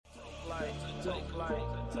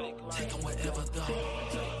Take them wherever though.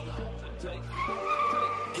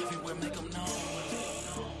 Everywhere make them known.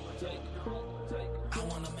 I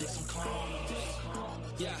wanna make some clones.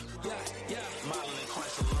 Yeah. Modeling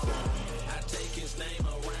Christ alone. I take his name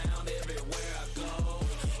around everywhere I go.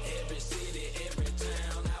 Every city, every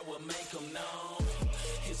town, I will make them known.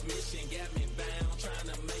 His mission got me bound,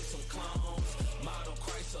 trying to make some clones. Model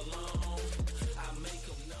Christ alone. I make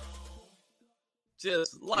them known.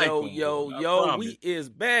 Just like yo, we is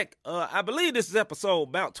back. I believe this is episode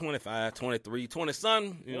about 25, 23, 20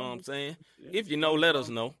 something. You know what I'm saying? If you know, let us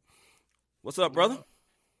know. What's up, brother?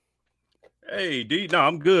 Hey, D. No,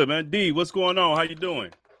 I'm good, man. D, what's going on? How you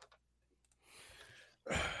doing?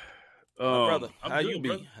 My brother, I'm how good, you be?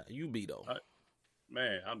 brother. How you be though?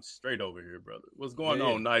 Man, I'm straight over here, brother. What's going Yeah.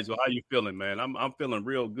 on, Nigel? How you feeling, man? I'm feeling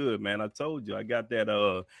real good, man. I told you I got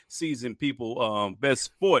that seasoned people best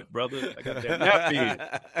sport, brother. I got that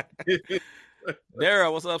napkin.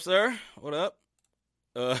 Daryl, what's up, sir? What up?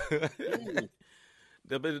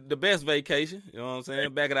 The best vacation, you know what I'm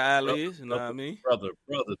saying? Back of the eyelids, you know what I mean? Brother,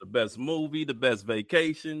 the best movie, the best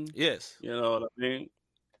vacation. Yes. You know what I mean?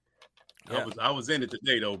 Yeah. I was in it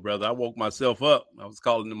today though, brother. I woke myself up. I was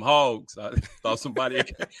calling them hogs. I thought somebody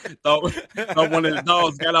thought one of the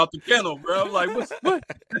dogs got out the kennel, bro. I was like, what?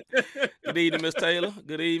 Good evening, Miss Taylor.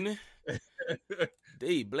 Good evening.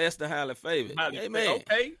 D, blessed and highly favored. Hey, man.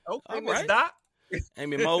 Okay, All Miss right. Dot.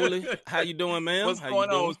 Amy Mobley, how you doing, ma'am? What's How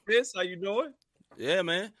going you on, doing? sis? How you doing? Yeah,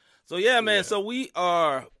 man. So, yeah, man. Yeah. So, we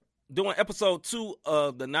are doing episode 2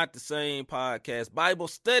 of the Not the Same podcast Bible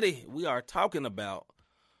study. We are talking about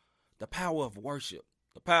the power of worship.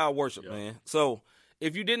 The power of worship, Yeah. man. So,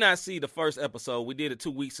 if you did not see the first episode, we did it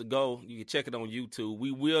 2 weeks ago. You can check it on YouTube.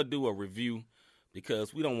 We will do a review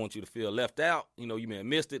because we don't want you to feel left out. You know, you may have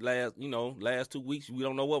missed it last 2 weeks. We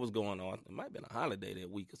don't know what was going on. It might have been a holiday that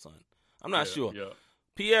week or something. I'm not sure. Yeah.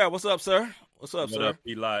 Pierre, what's up, sir? What's up, What sir? up,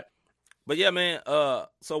 Eli? But yeah, man,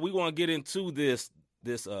 so we want to get into this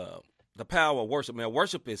the power of worship, man.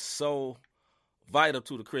 Worship is so vital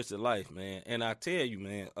to the Christian life, man. And I tell you,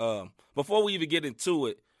 man, before we even get into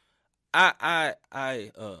it, I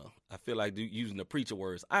feel like using the preacher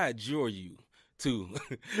words. I adjure you to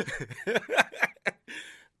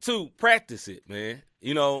to practice it, man.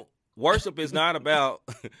 You know, worship is not about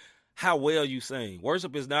how well you sing.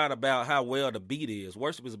 Worship is not about how well the beat is.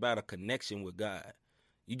 Worship is about a connection with God.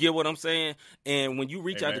 You get what I'm saying? And when you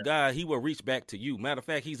reach out to God, he will reach back to you. Matter of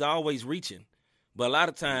fact, he's always reaching. But a lot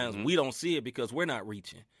of times we don't see it because we're not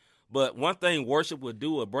reaching. But one thing worship will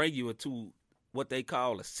do will bring you into what they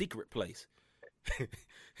call a secret place.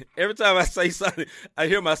 Every time I say something, I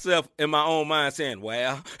hear myself in my own mind saying,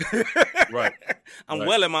 wow. Right. I'm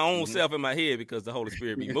welling my own self in my head because the Holy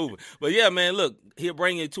Spirit be moving. But yeah, man, look, he'll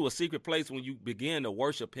bring you to a secret place when you begin to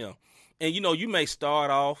worship him. And, you know, you may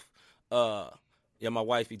start off, my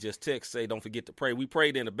wife, he just text, say, don't forget to pray. We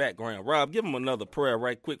prayed in the background. Rob, give him another prayer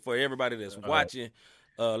right quick for everybody that's watching.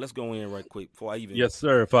 Let's go in right quick before I even. Yes,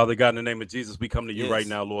 sir. Father God, in the name of Jesus, we come to you Yes. right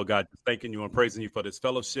now, Lord God, just thanking you and praising you for this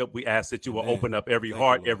fellowship. We ask that you will Amen. open up every Thank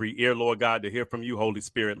heart, you, Lord. every ear, Lord God, to hear from you, Holy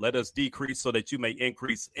Spirit. Let us decrease so that you may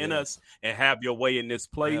increase in us and have your way in this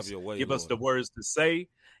place. Have your way, Give us Lord. the words to say.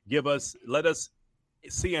 Let us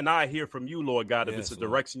see and I hear from you, Lord God, if Yes, it's the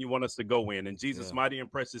Lord. direction you want us to go in. In Jesus' Yeah. mighty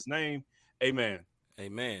and precious name, amen.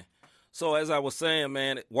 Amen. So as I was saying,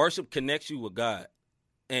 man, worship connects you with God.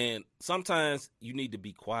 And sometimes you need to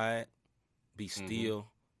be quiet, be still,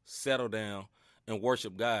 settle down, and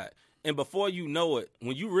worship God. And before you know it,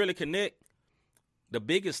 when you really connect, the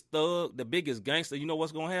biggest thug, the biggest gangster, you know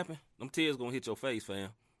what's going to happen? Them tears going to hit your face, fam.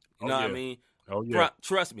 You know what I mean? Oh, yeah.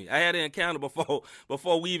 Trust me. I had an encounter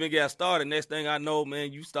before we even got started. Next thing I know,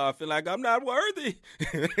 man, you start feeling like I'm not worthy.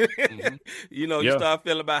 You know, you start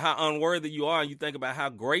feeling about how unworthy you are, and you think about how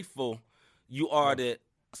grateful you are that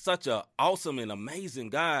such a awesome and amazing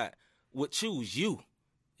God would choose you.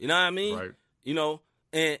 You know what I mean? Right. You know,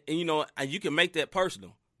 and you know, and you can make that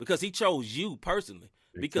personal because he chose you personally.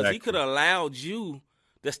 Because he could have allowed you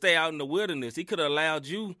to stay out in the wilderness. He could have allowed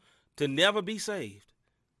you to never be saved.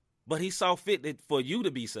 But he saw fit for you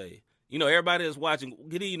to be saved. You know, everybody that's watching,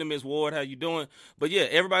 good evening, Ms. Ward, how you doing? But yeah,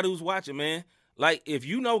 everybody who's watching, man, like if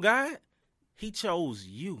you know God, he chose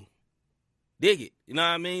you. Dig it. You know what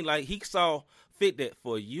I mean? Like he saw fit that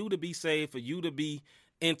for you to be saved, for you to be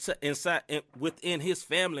within his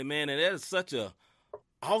family, man. And that is such a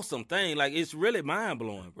awesome thing. Like it's really mind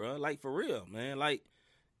blowing, bro. Like for real, man. Like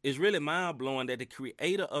it's really mind blowing that the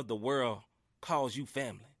creator of the world calls you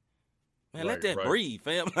family. Man, let that breathe,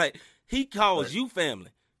 fam. Like, he calls you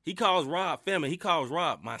family. He calls Rob family. He calls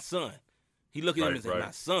Rob my son. He look at him and say,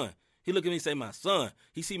 my son. He look at me and say, my son.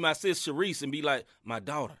 He see my sis Sharice and be like, my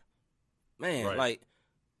daughter. Man, Right. like,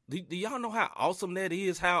 do y'all know how awesome that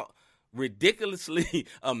is? How ridiculously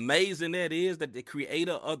amazing that is that the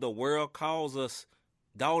creator of the world calls us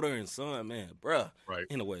daughter and son, man, bruh. Right.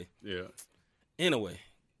 Anyway,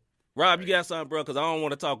 Rob, Right. you got something, bro? Because I don't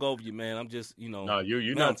want to talk over you, man. I'm just, No, you're man,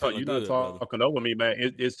 I'm not feeling good, brother. talking over me, man.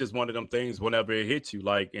 It's just one of them things. Whenever it hits you,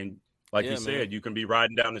 like you Yeah, said, man. you can be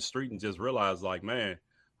riding down the street and just realize, like, man,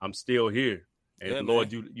 I'm still here, and Yeah,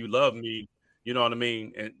 Lord, man. you love me. You know what I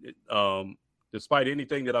mean? And despite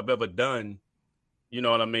anything that I've ever done, you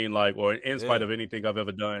know what I mean, like, or in spite Yeah. of anything I've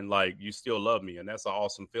ever done, like, you still love me, and that's an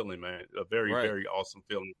awesome feeling, man. A very, Right. very awesome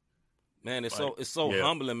feeling. Man, it's Like, so yeah.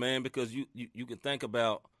 humbling, man, because you can think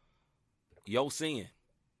about your sin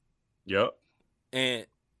Yep. and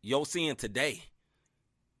your sin today,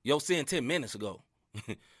 your sin 10 minutes ago,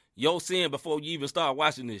 your sin before you even start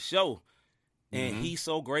watching this show. And Mhm. he's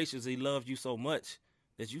so gracious, he loved you so much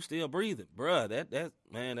that you still breathing. Bruh,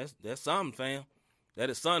 that's something, fam. That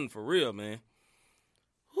is something for real, man.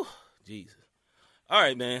 Whew, Jesus. All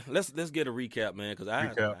right, man. Let's get a recap, man, because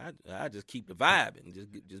I just keep the vibe and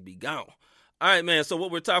just be gone. All right, man. So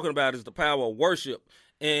what we're talking about is the power of worship,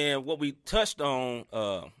 and what we touched on.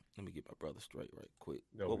 Let me get my brother straight right quick.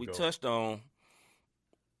 There What we we go. touched on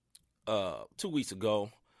 2 weeks ago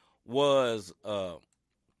was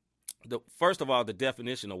first of all the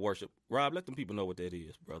definition of worship. Rob, let them people know what that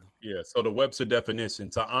is, brother. Yeah, so the Webster definition: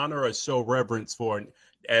 to honor or show reverence for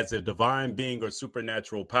as a divine being or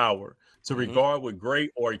supernatural power, to regard with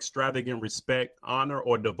great or extravagant respect, honor,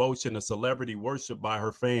 or devotion a celebrity worshiped by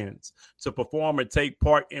her fans, to perform or take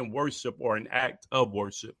part in worship or an act of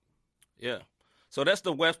worship. Yeah. So that's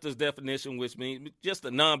the Webster's definition, which means just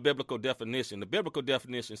a non-biblical definition. The biblical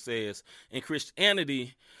definition says, in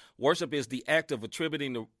Christianity, worship is the act of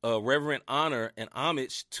attributing reverent honor and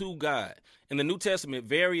homage to God. In the New Testament,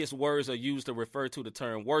 various words are used to refer to the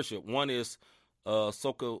term worship. One is I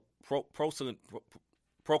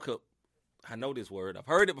know this word. I've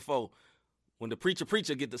heard it before. When the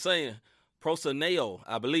preacher get to saying proskuneo,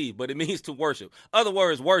 I believe, but it means to worship. Other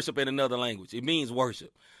words, worship in another language. It means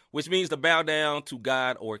worship, which means to bow down to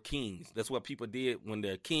God or kings. That's what people did when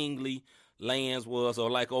their kingly lands was, or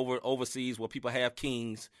like overseas where people have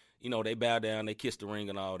kings. You know, they bow down, they kiss the ring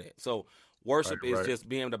and all that. So worship is just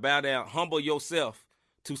being able to bow down, humble yourself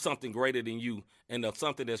to something greater than you. And the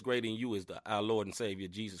something that's greater than you is our Lord and Savior,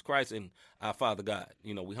 Jesus Christ, and our Father God.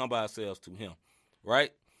 You know, we humble ourselves to him,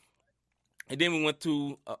 right? And then we went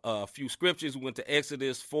to a few scriptures. We went to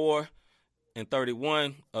Exodus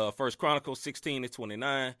 4:31, 1 Chronicles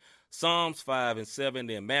 16:29, Psalms 5:7,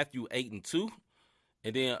 then Matthew 8:2.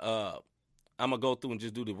 And then I'm going to go through and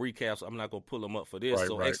just do the recap, so I'm not going to pull them up for this.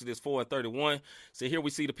 Exodus 4:31, so here we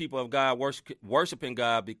see the people of God worshiping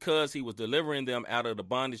God because he was delivering them out of the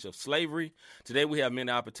bondage of slavery. Today we have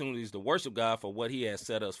many opportunities to worship God for what he has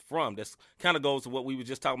set us from. That's kind of goes to what we were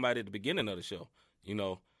just talking about at the beginning of the show. You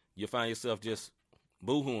know, you find yourself just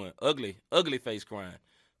boo-hooing, ugly face crying,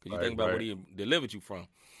 because you think about what he delivered you from.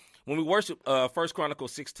 When we worship, 1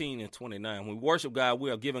 Chronicles 16:29, when we worship God,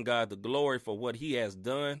 we are giving God the glory for what he has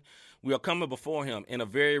done. We are coming before him in a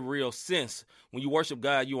very real sense. When you worship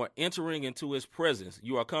God, you are entering into his presence.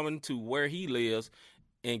 You are coming to where he lives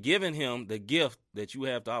and giving him the gift that you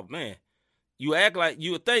have to offer. Man, you act like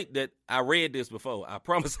you would think that I read this before. I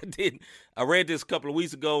promise I didn't. I read this a couple of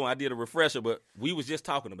weeks ago, and I did a refresher, but we was just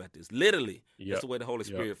talking about this. Literally, that's the way the Holy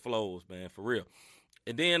Spirit flows, man, for real.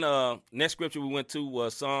 And then next scripture we went to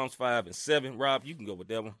was Psalms 5:7. Rob, you can go with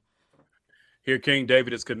that one. Here, King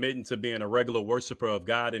David is committing to being a regular worshiper of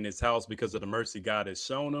God in his house because of the mercy God has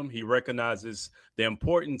shown him. He recognizes the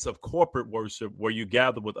importance of corporate worship, where you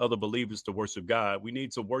gather with other believers to worship God. We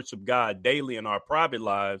need to worship God daily in our private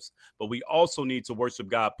lives, but we also need to worship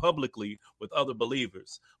God publicly with other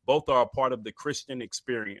believers. Both are a part of the Christian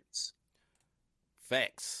experience.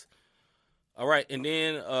 Facts. All right, and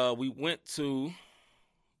then we went to,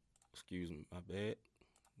 excuse me, my bad.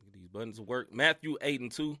 These buttons work. Matthew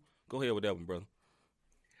 8:2. Go ahead with that one, brother.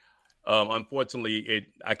 Unfortunately,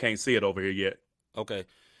 I can't see it over here yet. Okay.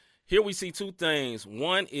 Here we see two things.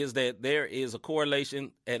 One is that there is a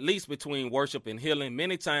correlation, at least between worship and healing.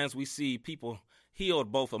 Many times we see people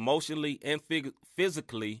healed both emotionally and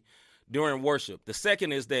physically during worship. The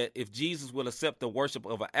second is that if Jesus will accept the worship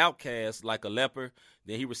of an outcast like a leper,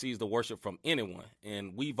 then he receives the worship from anyone.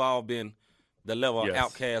 And we've all been the level of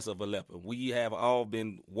outcast of a leper. We have all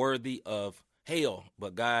been worthy of hell,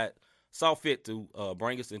 but God saw fit to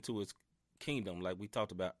bring us into his kingdom, like we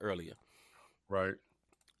talked about earlier. Right.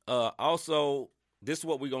 Also, this is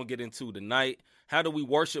what we're going to get into tonight. How do we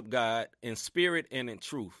worship God in spirit and in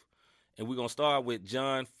truth? and we're going to start with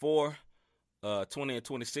John 4, 20 and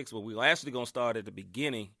 26, but we're actually going to start at the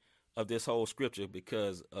beginning of this whole scripture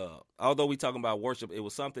because although we're talking about worship, it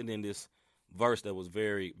was something in this verse that was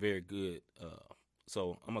very, very good.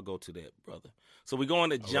 So I'm going to go to that, brother. So we're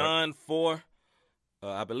going to John 4,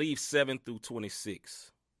 I believe 7 through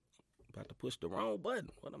 26. I'm about to push the wrong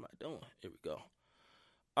button. What am I doing? Here we go.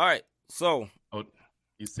 All right. So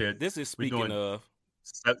you said this is speaking of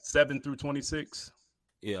 7 through 26.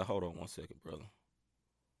 Yeah, hold on one second, brother.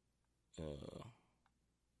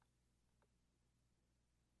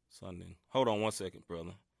 Sunday. Hold on one second,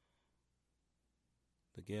 brother.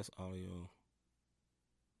 The guest audio.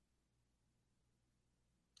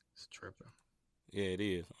 It's tripping. Yeah, it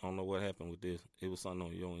is. I don't know what happened with this. It was something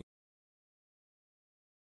on your end.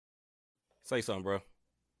 Say something, bro.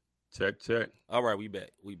 Check. All right, we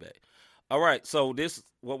back. All right, so this,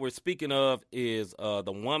 what we're speaking of is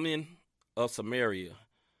the woman of Samaria.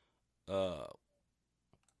 I'm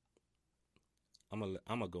gonna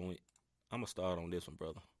start on this one,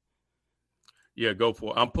 brother. Yeah, go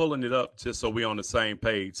for it. I'm pulling it up just so we're on the same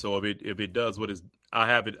page. So if it does what is, I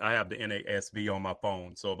have the NASB on my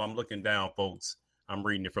phone. So if I'm looking down, folks, I'm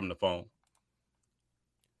reading it from the phone.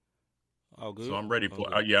 All good. So I'm ready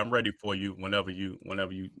for I'm ready for you whenever you.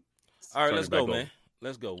 All right, let's go, man.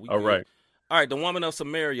 Let's go. All right. All right, the woman of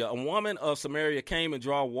Samaria. A woman of Samaria came to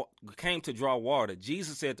draw water.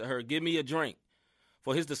 Jesus said to her, "Give me a drink."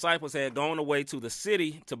 For his disciples had gone away to the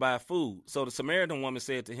city to buy food. So the Samaritan woman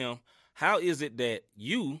said to him, "How is it that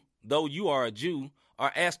you, though you are a Jew,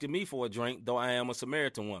 are asking me for a drink, though I am a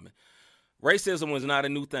Samaritan woman?" Racism was not a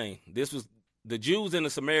new thing. This was the Jews and the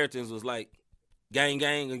Samaritans was like gang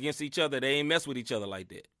against each other. They ain't mess with each other like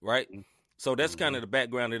that, right? So that's kind of the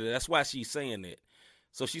background of it. That's why she's saying that.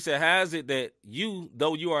 So she said, "How is it that you,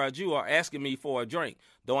 though you are a Jew, are asking me for a drink,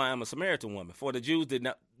 though I am a Samaritan woman?" For the Jews do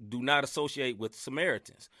not associate with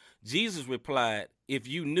Samaritans. Jesus replied, "If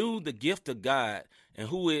you knew the gift of God and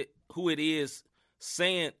who it is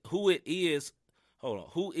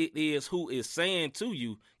who is saying to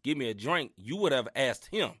you, 'Give me a drink,' you would have asked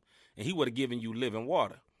him, and he would have given you living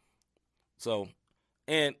water." So,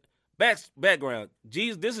 and background,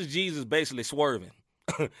 Jesus, this is Jesus basically swerving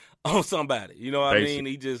on somebody. You know what I mean?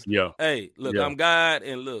 He just, hey, look, I'm God,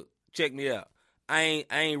 and look, check me out. I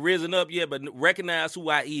ain't risen up yet, but recognize who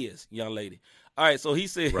I is, young lady. All right, so he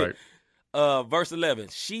said, verse 11,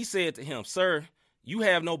 she said to him, "Sir, you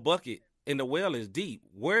have no bucket, and the well is deep.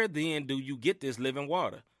 Where then do you get this living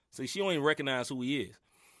water?" See, she don't even recognize who he is.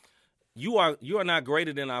 You are not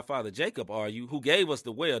greater than our father Jacob, are you? Who gave us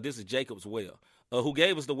the well? This is Jacob's well. Who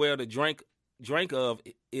gave us the well to drink of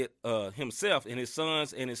it himself and his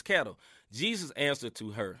sons and his cattle. Jesus answered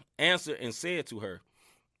and said to her,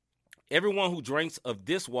 "Everyone who drinks of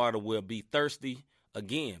this water will be thirsty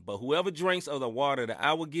again, but whoever drinks of the water that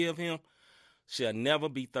I will give him shall never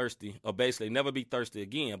be thirsty," or basically never be thirsty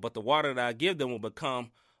again. "But the water that I give them will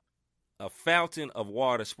become a fountain of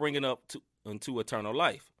water springing up into eternal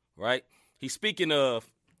life." Right? He's speaking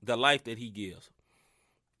of the life that he gives.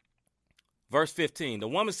 Verse 15, the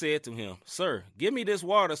woman said to him, "Sir, give me this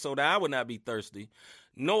water so that I would not be thirsty,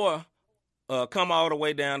 nor come all the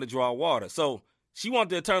way down to draw water." So she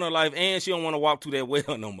wants the eternal life, and she don't want to walk to that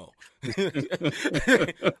well no more.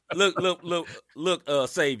 Look,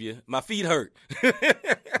 Savior, my feet hurt.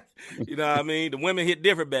 You know what I mean? The women hit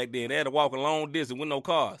different back then. They had to walk a long distance with no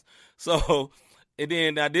cars. So, and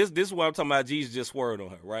then now this is what I'm talking about. Jesus just swerved on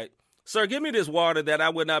her, right? "Sir, give me this water that I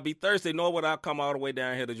would not be thirsty, nor would I come all the way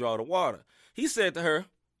down here to draw the water." He said to her,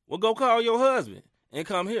 "Well, go call your husband and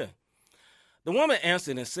come here." The woman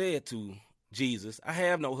answered and said to Jesus, "I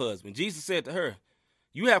have no husband." Jesus said to her,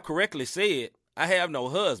 "You have correctly said, 'I have no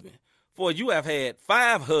husband,' for you have had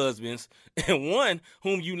 5 husbands, and one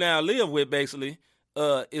whom you now live with basically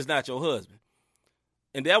is not your husband."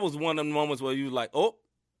 And that was one of the moments where you was like, oh,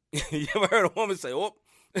 you ever heard a woman say, oh,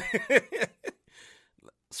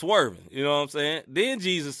 swerving, you know what I'm saying? Then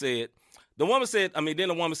the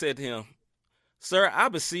woman said to him, "Sir, I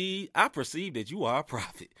perceive that you are a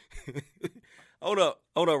prophet." Hold up,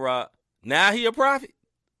 Rod. Now he a prophet?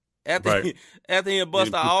 After he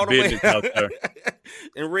bust out all the way out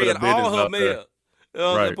and read all her mail. You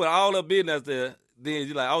know, put all her business there. Then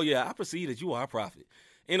you're like, "Oh yeah, I perceive that you are a prophet."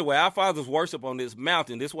 Anyway, our fathers worship on this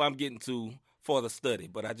mountain. This is what I'm getting to for the study,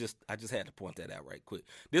 but I just had to point that out right quick.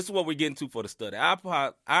 This is what we're getting to for the study.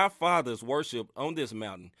 Our fathers worship on this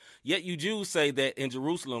mountain. Yet you Jews say that in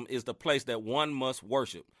Jerusalem is the place that one must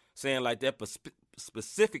worship, saying like that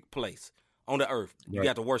specific place on the earth. You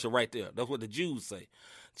got to worship right there. That's what the Jews say.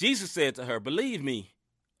 Jesus said to her, "Believe me,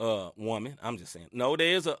 woman." I'm just saying. No,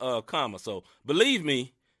 there is a comma. So believe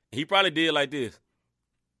me, He probably did like this.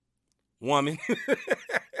 Woman.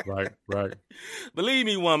 Right. Believe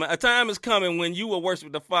me, woman, a time is coming when you will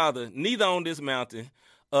worship the Father, neither on this mountain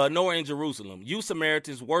nor in Jerusalem. You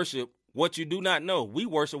Samaritans worship what you do not know. We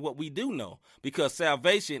worship what we do know, because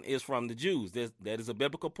salvation is from the Jews. That is a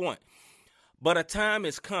biblical point. But a time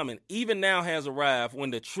is coming, even now has arrived,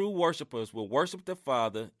 when the true worshipers will worship the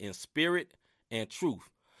Father in spirit and truth.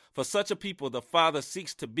 For such a people, the Father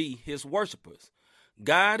seeks to be his worshipers.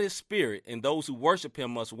 God is spirit, and those who worship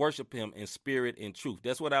him must worship him in spirit and truth.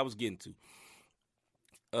 That's what I was getting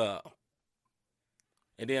to.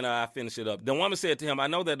 And then I finish it up. The woman said to him, I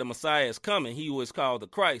know that the Messiah is coming, he who is called the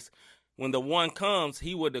Christ. When the one comes,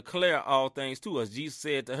 he will declare all things to us. Jesus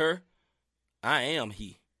said to her, I am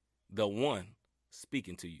he, the one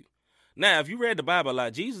speaking to you. Now, if you read the Bible a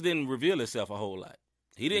lot, Jesus didn't reveal himself a whole lot.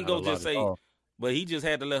 He didn't go just say, but he just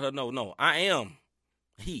had to let her know, no, I am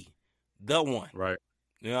he, the one. Right.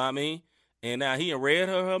 You know what I mean? And now he read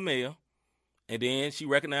her mail, and then she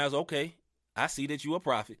recognized, okay, I see that you a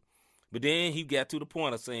prophet. But then he got to the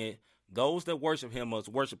point of saying, those that worship him must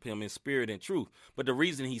worship him in spirit and truth. But the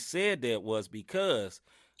reason he said that was because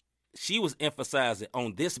she was emphasizing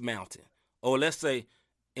on this mountain. Or let's say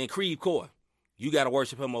in Creve Coeur, you got to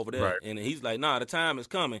worship him over there. Right. And he's like, nah, the time is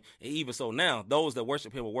coming. And even so now, those that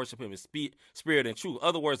worship him will worship him in spirit and truth. In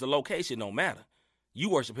other words, the location don't matter. You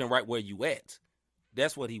worship him right where you at.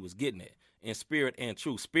 That's what he was getting at, in spirit and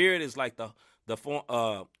truth. Spirit is like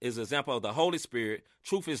is an example of the Holy Spirit.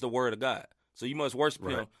 Truth is the word of God. So you must worship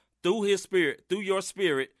him through his spirit, through your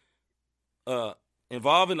spirit,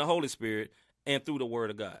 involving the Holy Spirit, and through the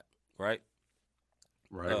word of God. Right?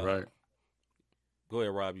 Right. Go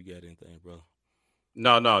ahead, Rob. You got anything, brother?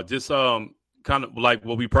 No. Just kind of like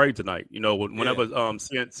what we prayed tonight. You know, whenever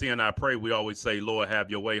C and I pray, we always say, Lord, have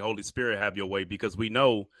your way. Holy Spirit, have your way. Because we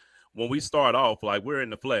know when we start off, like, we're in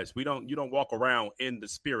the flesh. You don't walk around in the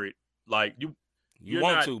spirit. Like you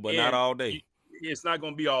want to, but not all day. It's not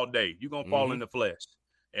going to be all day. You're going to fall in the flesh.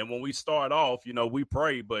 And when we start off, you know, we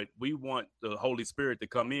pray, but we want the Holy Spirit to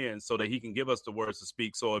come in so that he can give us the words to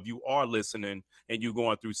speak. So if you are listening and you're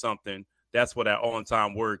going through something, that's where that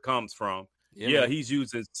on-time word comes from. Yeah, he's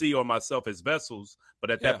using C or myself as vessels, but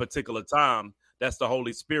at that particular time, that's the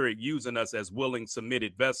Holy Spirit using us as willing,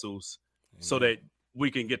 submitted vessels so that we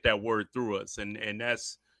can get that word through us. And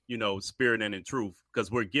that's, you know, spirit and in truth,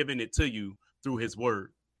 because we're giving it to you through his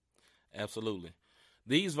word. Absolutely.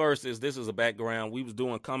 These verses, this is a background. We was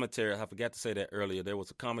doing commentary. I forgot to say that earlier. There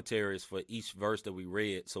was a commentaries for each verse that we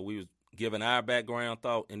read. So we was giving our background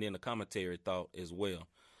thought and then the commentary thought as well.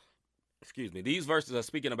 Excuse me. These verses are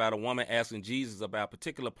speaking about a woman asking Jesus about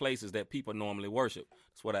particular places that people normally worship.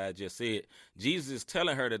 That's what I just said. Jesus is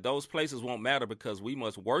telling her that those places won't matter because we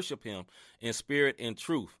must worship him in spirit and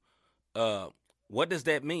truth. What does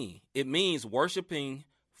that mean? It means worshiping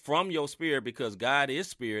from your spirit, because God is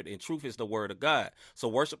spirit and truth is the word of God. So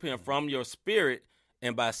worship him from your spirit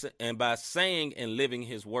and by saying and living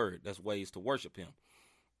his word. That's ways to worship him.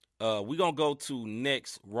 We're going to go to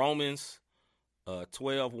next Romans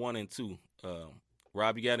 12, 1 and 2.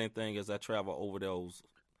 Rob, you got anything as I travel over those?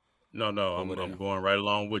 No, I'm going right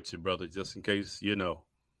along with you, brother, just in case, you know.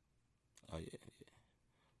 Oh, yeah.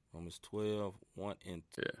 Romans 12, 1 and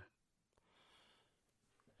 2. Yeah.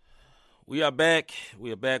 We are back.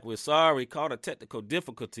 We're sorry. Caught a technical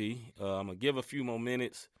difficulty. I'm going to give a few more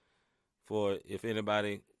minutes for if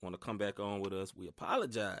anybody want to come back on with us. We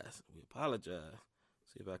apologize.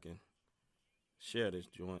 See if I can share this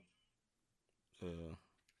joint.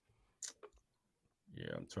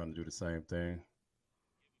 Yeah, I'm trying to do the same thing.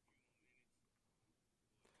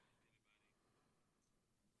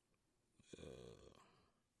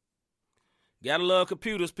 Gotta love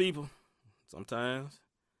computers, people. Sometimes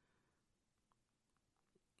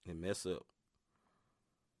they mess up.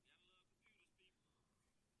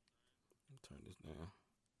 Turn this down.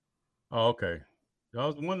 Oh, okay. I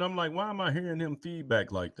was wondering, I'm like, why am I hearing him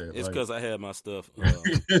feedback like that? It's because I had my stuff.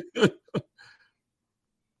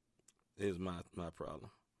 Is my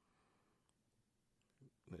problem.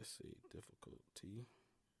 Let's see, difficulty.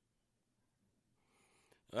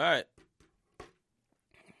 All right.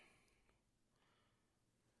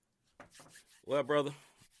 Well, brother,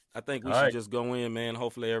 I think we should just go in, man.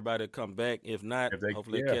 Hopefully everybody will come back. If not,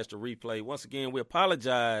 hopefully they catch the replay. Once again, we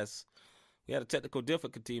apologize. We had a technical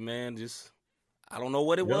difficulty, man. I don't know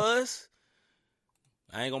what it was.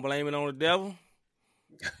 I ain't going to blame it on the devil.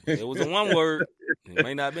 It was a one word. It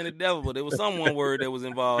may not have been the devil, but it was some one word that was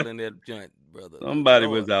involved in that joint, brother. Somebody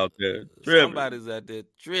was out there tripping. Somebody's out there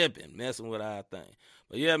tripping, messing with our thing.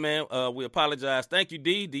 But yeah, man, we apologize. Thank you,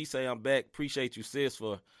 D. D say I'm back. Appreciate you, sis,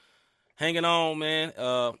 for hanging on, man.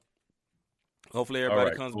 Hopefully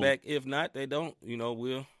everybody comes back. If not, they don't.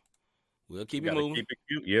 We'll keep it moving.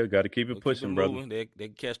 Got to keep it pushing, brother. They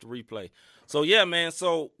can catch the replay. So, yeah, man.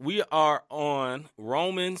 So, we are on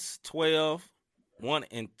Romans 12, 1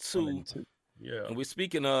 and 2. Yeah. And we're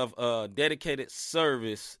speaking of dedicated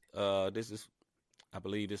service. I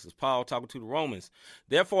believe this is Paul talking to the Romans.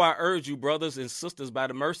 Therefore, I urge you, brothers and sisters, by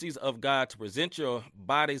the mercies of God, to present your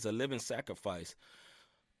bodies a living sacrifice,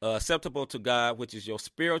 acceptable to God, which is your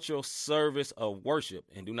spiritual service of worship.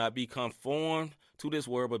 And do not be conformed to this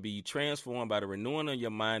world, but be transformed by the renewing of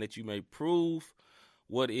your mind, that you may prove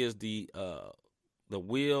what is the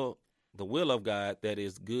will of God, that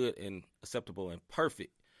is good and acceptable and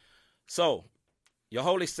perfect. So, your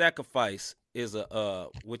holy sacrifice is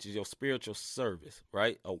which is your spiritual service,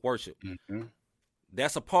 right? A worship. Mm-hmm.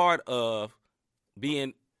 That's a part of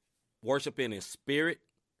being worshiping in spirit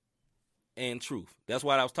and truth. That's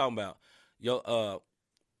what I was talking about. Your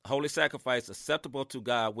holy sacrifice acceptable to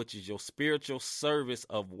God, which is your spiritual service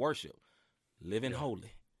of worship. Living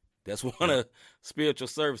holy. That's one of spiritual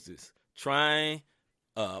services. Trying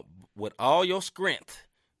with all your strength,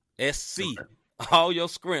 all your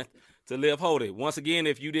strength, to live holy. Once again,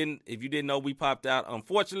 if you didn't know, we popped out.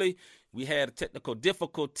 Unfortunately, we had a technical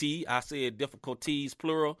difficulty. I said difficulties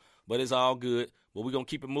plural, but it's all good. But we're gonna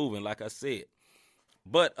keep it moving, like I said.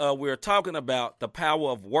 But we're talking about the power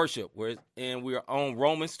of worship, and we're on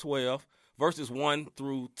Romans 12, verses 1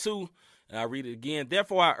 through 2. And I read it again.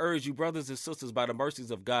 Therefore, I urge you, brothers and sisters, by the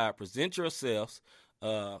mercies of God, present yourselves.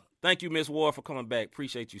 Thank you, Miss Ward, for coming back.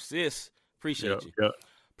 Appreciate you, sis. Appreciate you. Yeah.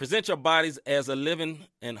 Present your bodies as a living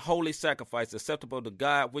and holy sacrifice acceptable to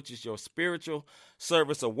God, which is your spiritual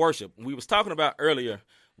service of worship. We was talking about earlier,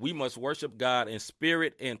 we must worship God in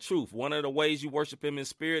spirit and truth. One of the ways you worship him in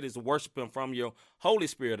spirit is to worship him from your Holy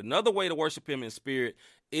Spirit. Another way to worship him in spirit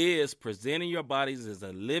is presenting your bodies as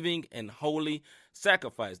a living and holy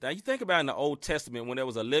sacrifice. Now, you think about in the Old Testament, when there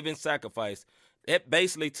was a living sacrifice, it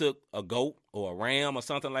basically took a goat or a ram or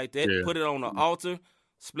something like that, put it on the altar,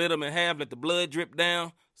 split them in half, let the blood drip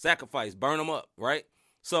down, sacrifice, burn them up, right?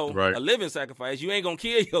 So a living sacrifice, you ain't going to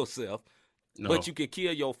kill yourself, but you can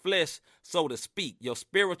kill your flesh, so to speak, your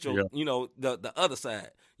spiritual, the other side,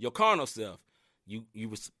 your carnal self. You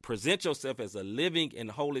present yourself as a living and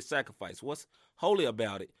holy sacrifice. What's holy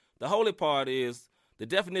about it? The holy part is the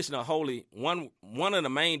definition of holy. One of the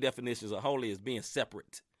main definitions of holy is being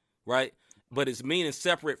separate, right? But it's meaning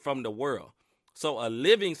separate from the world. So a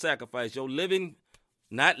living sacrifice, your living,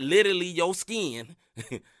 not literally your skin,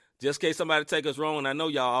 just in case somebody take us wrong. I know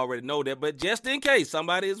y'all already know that, but just in case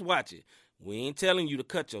somebody is watching, we ain't telling you to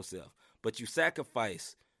cut yourself, but you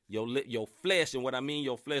sacrifice your flesh. And what I mean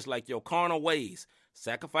your flesh, like your carnal ways,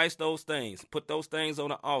 sacrifice those things, put those things on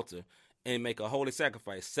the altar and make a holy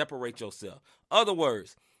sacrifice. Separate yourself. Other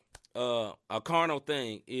words, a carnal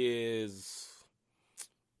thing is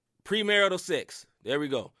premarital sex. There we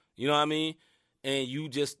go. You know what I mean? And you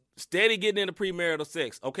just steady getting into premarital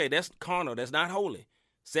sex. Okay, that's carnal. That's not holy.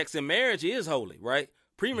 Sex in marriage is holy, right?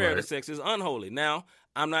 Premarital sex is unholy. Now,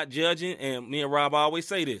 I'm not judging, and me and Rob always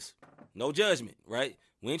say this. No judgment, right?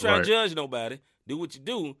 We ain't trying to judge nobody. Do what you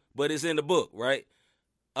do, but it's in the book, right?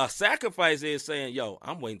 A sacrifice is saying, yo,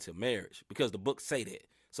 I'm waiting till marriage because the book say that.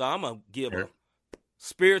 So I'm going to give a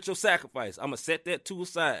spiritual sacrifice. I'm going to set that to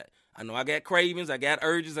aside. I know I got cravings, I got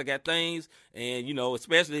urges, I got things, and,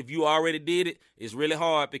 especially if you already did it, it's really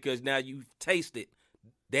hard because now you've tasted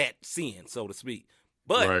that sin, so to speak.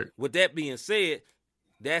 But with that being said,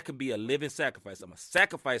 that could be a living sacrifice. I'm going to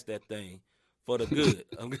sacrifice that thing for the good.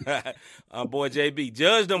 Boy, JB,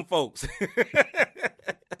 judge them folks.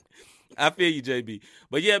 I feel you, JB.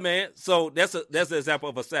 But yeah, man, so that's an example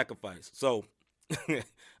of a sacrifice. So,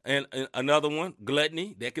 and another one,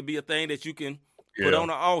 gluttony, that could be a thing that you can put on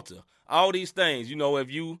the altar. All these things,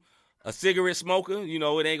 if you a cigarette smoker,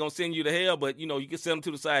 it ain't gonna send you to hell, but you can send them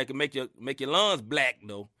to the side. It can make your lungs black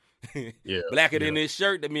though. Blacker than this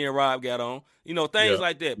shirt that me and Rob got on. Things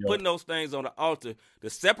like that. Putting those things on the altar to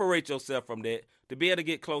separate yourself from that, to be able to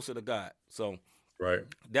get closer to God. So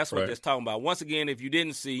that's what that's talking about. Once again, if you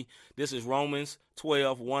didn't see, this is Romans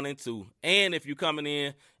 12, 1 and 2. And if you're coming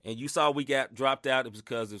in and you saw we got dropped out, it was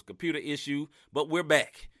because of a computer issue, but we're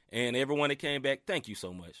back. And everyone that came back, thank you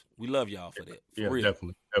so much. We love y'all for that. For real.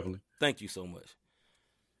 Definitely. Thank you so much.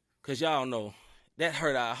 Because y'all know, that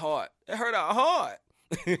hurt our heart. It hurt our heart.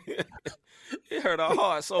 It hurt our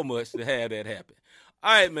heart so much to have that happen.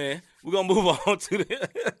 All right, man. We're going to move on to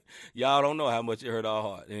the y'all don't know how much it hurt our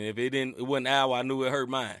heart. And if it wasn't Al, I knew it hurt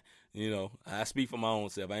mine. I speak for my own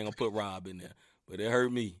self. I ain't going to put Rob in there. But it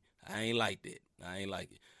hurt me. I ain't like that. I ain't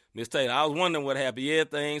like it. Miss Taylor, I was wondering what happened. Yeah,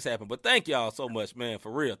 things happen. But thank y'all so much, man,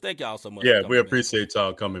 for real. Thank y'all so much. Yeah, we appreciate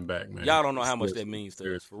y'all coming back, man. Y'all don't know how much that means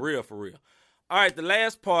to us. For real, for real. All right, the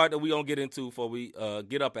last part that we're going to get into before we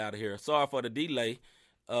get up out of here. Sorry for the delay.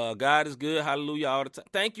 God is good. Hallelujah all the time.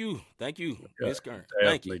 Thank you. Miss Kern.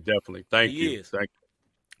 Thank you. Definitely. Thank you. Thank you.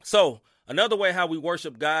 So, another way how we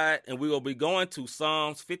worship God, and we will be going to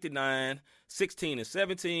Psalms 59, 16, and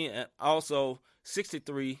 17, and also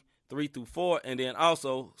 63, 3 through 4, and then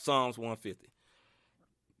also Psalms 150.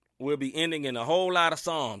 We'll be ending in a whole lot of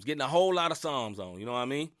Psalms, getting a whole lot of Psalms on. You know what I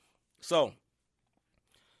mean? So,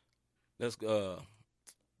 let's let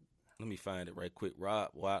me find it right quick, Rob.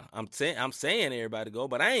 Well, I'm saying everybody go,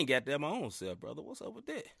 but I ain't got that my own self, brother. What's up with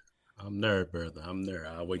that? I'm there, brother. I'm there.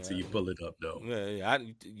 I'll wait till you pull it up, though. Yeah,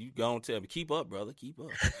 you gonna tell me, keep up, brother. Keep up.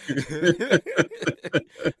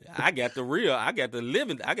 I got a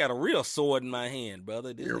real sword in my hand,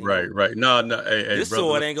 brother. Right. No. Hey, this brother,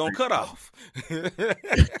 sword ain't gonna cut off.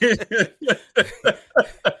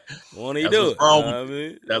 Won't he do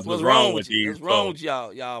it? That's what's wrong with you. What's wrong with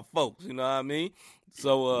y'all folks? You know what I mean?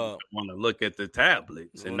 So I want to look at the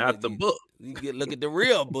tablets and not the book. You look at the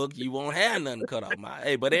real book, you won't have nothing cut off.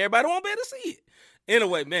 But everybody won't be able to see it.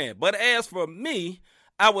 Anyway, man. But as for me,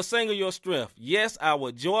 I will sing of your strength. Yes, I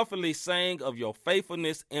will joyfully sing of your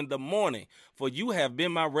faithfulness in the morning, for you have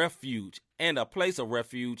been my refuge and a place of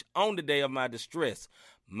refuge on the day of my distress.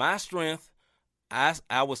 My strength,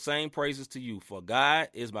 I will sing praises to you, for God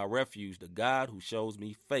is my refuge, the God who shows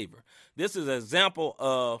me favor. This is an example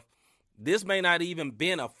of, this may not even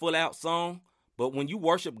been a full out song, but when you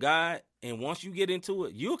worship God and once you get into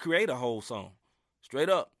it, you'll create a whole song. Straight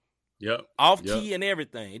up. Yep. Off key and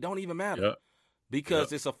everything. It don't even matter. Yep.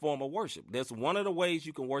 Because it's a form of worship. That's one of the ways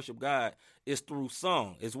you can worship God is through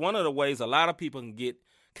song. It's one of the ways a lot of people can get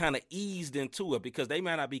kind of eased into it because they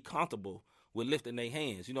might not be comfortable with lifting their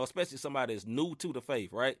hands. You know, especially somebody that's new to the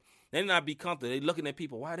faith, right? They not be comfortable. They looking at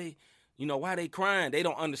people, why they crying? They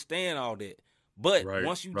don't understand all that. But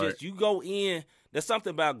once you you go in, there's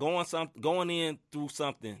something about going in through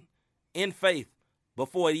something in faith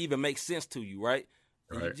before it even makes sense to you, right?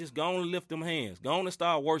 And you just go on and lift them hands. Go on and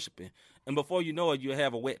start worshiping. And before you know it, you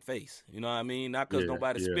have a wet face. You know what I mean? Not because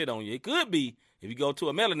nobody spit on you. It could be, if you go to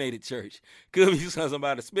a melanated church, could be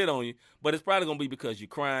somebody spit on you. But it's probably going to be because you're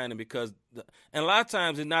crying and a lot of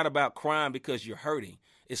times it's not about crying because you're hurting.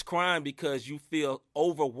 It's crying because you feel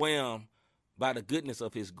overwhelmed by the goodness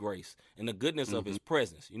of his grace and the goodness of his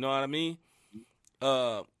presence. You know what I mean?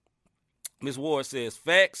 Ms. Ward says,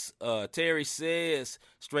 facts. Terry says,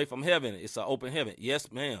 straight from heaven. It's an open heaven.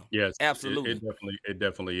 Yes, ma'am. Yes, absolutely. It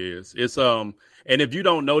definitely is. It's and if you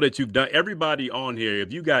don't know that you've done, everybody on here,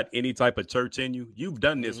 if you got any type of church in you, you've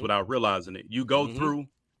done this without realizing it. You go through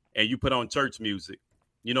and you put on church music.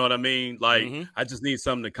 You know what I mean? Like, I just need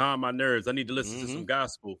something to calm my nerves. I need to listen to some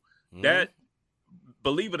gospel. That,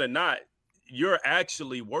 believe it or not, you're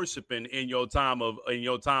actually worshiping in your time of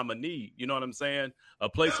need. You know what I'm saying? A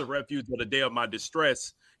place of refuge for the day of my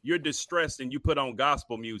distress. You're distressed and you put on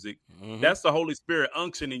gospel music. That's the Holy Spirit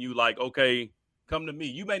unctioning you, like, okay, come to me.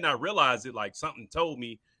 You may not realize it, like something told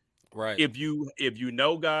me. Right. If you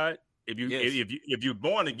know God, if you're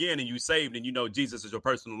born again and you saved and you know Jesus is your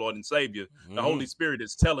personal Lord and Savior, the Holy Spirit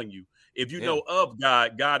is telling you. If you know of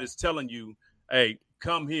God, God is telling you, hey,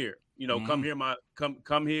 come here. You know, come here,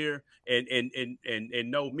 come here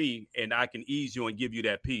and know me, and I can ease you and give you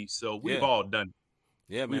that peace. So we've all done it.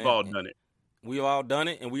 Yeah, man. We've all done it. We've all done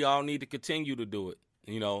it, and we all need to continue to do it.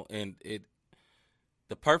 You know, and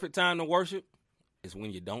the perfect time to worship is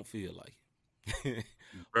when you don't feel like it.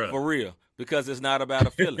 For real, because it's not about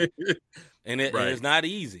a feeling, and it's not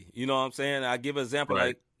easy. You know what I'm saying? I give an example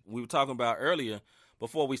like we were talking about earlier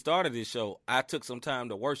before we started this show. I took some time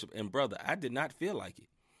to worship, and brother, I did not feel like it.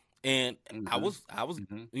 And I was,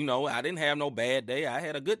 you know, I didn't have no bad day. I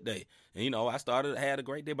had a good day. And, you know, I had a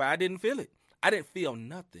great day, but I didn't feel it. I didn't feel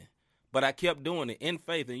nothing, but I kept doing it in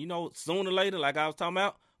faith. And, you know, sooner or later, like I was talking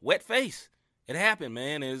about, wet face. It happened,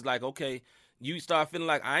 man. And it's like, okay, you start feeling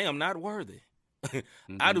like I am not worthy.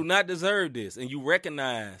 I do not deserve this. And you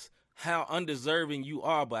recognize how undeserving you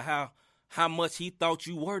are, but how much he thought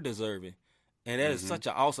you were deserving. And that is such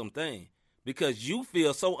an awesome thing because you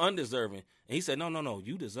feel so undeserving. And he said, no,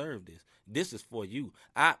 you deserve this. This is for you.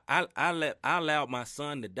 I allowed my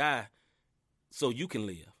son to die so you can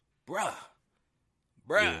live. Bruh.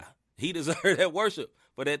 Yeah. He deserved that worship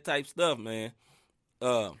for that type stuff, man.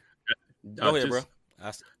 Go ahead, bro.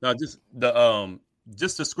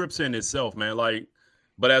 Just the scripture in itself, man. Like,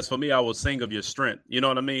 but as for me, I will sing of your strength. You know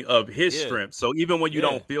what I mean? Of his strength. So even when you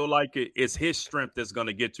don't feel like it, it's his strength that's going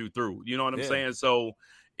to get you through. You know what I'm saying? So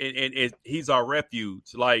he's our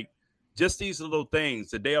refuge. Like just these little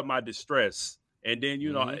things, the day of my distress, and then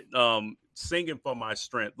singing for my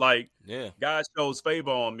strength. Like God shows favor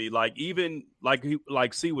on me. Like even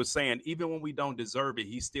like C was saying, even when we don't deserve it,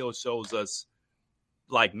 He still shows us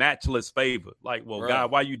like matchless favor. Like, well,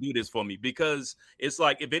 God, why you do this for me? Because it's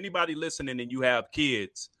like if anybody listening and you have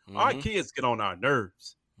kids, our kids get on our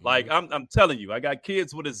nerves. Like I'm telling you, I got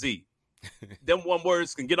kids with a Z. Them one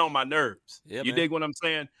words can get on my nerves. Yeah, you dig what I'm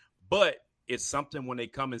saying? But it's something when they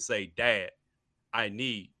come and say, Dad, I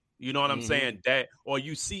need. You know what I'm saying? Dad, or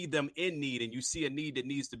you see them in need and you see a need that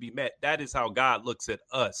needs to be met. That is how God looks at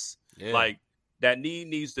us. Yeah. Like that need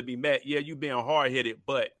needs to be met. Yeah, you being hard-headed,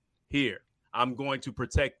 but here, I'm going to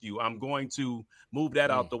protect you. I'm going to move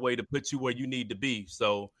that out the way to put you where you need to be.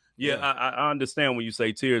 So, I understand when you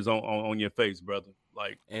say tears on your face, brother.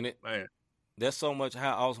 Like, and man, that's so much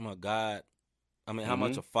how awesome a God, I mean, how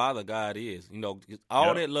much a father God is. You know,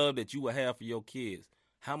 all that love that you would have for your kids,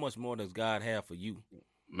 how much more does God have for you?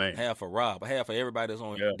 Man. Have for Rob, have for everybody that's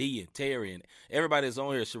on here, D and Terry and everybody that's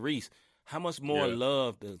on here, Sharice. How much more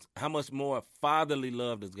how much more fatherly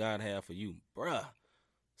love does God have for you? Bruh,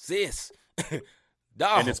 sis.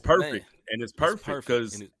 Dog, and it's perfect. Man. And it's perfect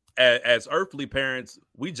because as earthly parents,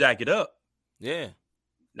 we jack it up. Yeah.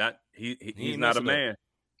 Not he's not a man.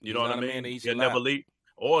 You know what I mean? He'll never leave,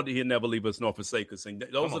 or he'll never leave us nor forsake us. And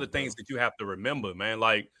those are the things that you have to remember, man.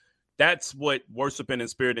 Like that's what worshiping in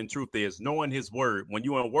spirit and truth is, knowing His word. When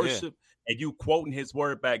you're in worship and you quoting His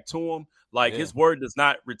word back to Him, like His word does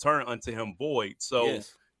not return unto Him void. So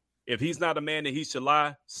if He's not a man that He should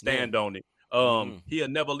lie, stand on it. He'll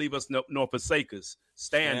never leave us nor forsake us.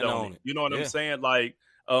 Stand on it. You know what I'm saying? Like,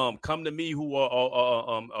 come to me who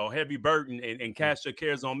are heavy burden and cast your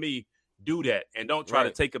cares on me. Do that and don't try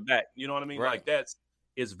to take it back. You know what I mean? Like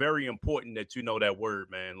it's very important that you know that word,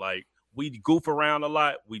 man. Like we goof around a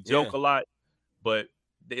lot, we joke a lot, but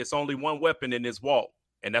it's only one weapon in this walk,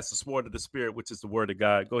 and that's the sword of the spirit, which is the word of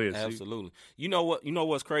God. Go ahead. Absolutely. Steve. You know what? You know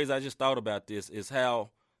what's crazy? I just thought about this is how,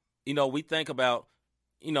 we think about,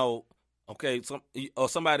 okay,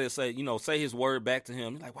 somebody say, say His word back to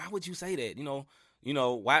him. Like, why would you say that?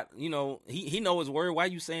 Why? He know His word. Why are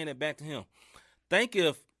you saying it back to him? Think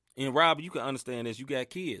if, and Rob, you can understand this. You got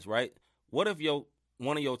kids, right? What if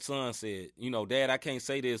one of your sons said, Dad, I can't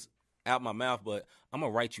say this out my mouth, but I'm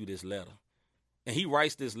gonna write you this letter, and he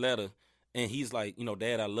writes this letter, and he's like,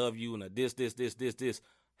 Dad, I love you, and this.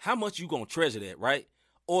 How much you gonna treasure that, right?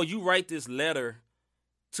 Or you write this letter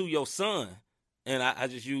to your son, and I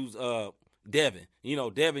just use Devin.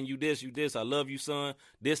 Devin, you this. I love you, son.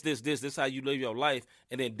 This how you live your life.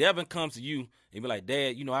 And then Devin comes to you and be like,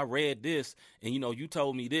 Dad, I read this, and you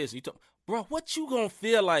told me this. Bro, what you gonna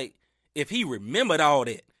feel like if he remembered all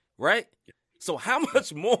that, right? So how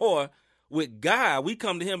much more with God, we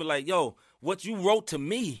come to Him and like, yo, what you wrote to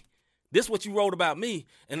me, this what you wrote about me.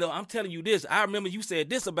 And I'm telling you this, I remember you said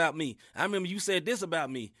this about me. I remember you said this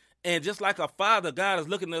about me. And just like a father, God is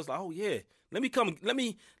looking at us like, oh yeah, let me come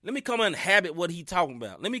inhabit what He talking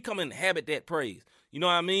about. Let me come inhabit that praise. You know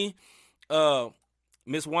what I mean?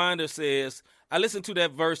 Miss Winder says, I listened to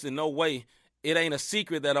that verse in no way. It ain't a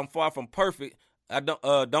secret that I'm far from perfect. I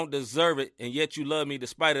don't deserve it, and yet you love me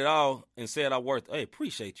despite it all, and said I'm worth. Hey,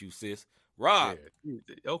 appreciate you, sis. Rob. Yeah.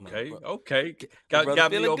 Okay.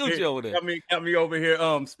 Got me over here. Got me over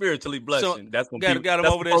here. Spiritually blushing. That's when got him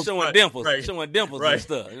over there showing dimples, showing dimples and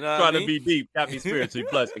stuff. Trying to be deep. Got me spiritually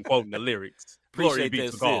blushing, quoting the lyrics. Glory be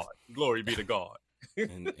to God. Glory be to God.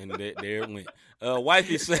 and there it went.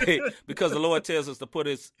 Wifey say, because the Lord tells us to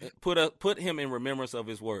put Him in remembrance of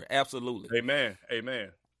His word. Absolutely. Amen.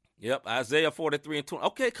 Yep. Isaiah 43:20.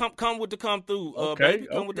 Okay, come with the come through, baby.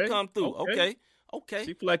 Come with the come through. Okay.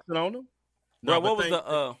 She flexing on them. Bro,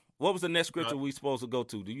 what was the next scripture we supposed to go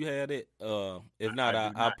to? Do you have it? If not,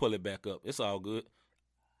 I'll pull it back up. It's all good.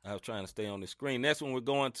 I was trying to stay on the screen. Next one we're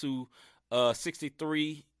going to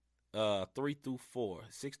 63 3 through 4.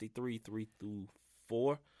 63 3 through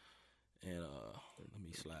 4. And let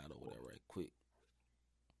me slide over there right quick.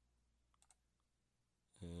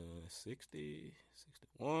 60,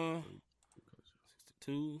 61,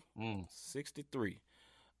 62, 63.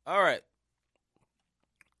 All right.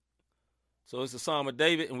 So it's the Psalm of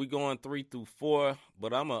David, and we're going 3 through 4,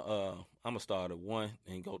 but I'm a start at 1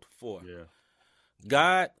 and go to 4. Yeah.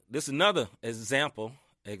 God, this is another example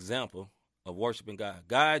of worshiping God.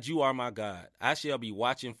 God, you are my God. I shall be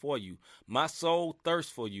watching for you. My soul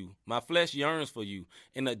thirsts for you. My flesh yearns for you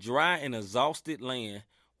in a dry and exhausted land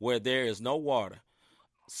where there is no water.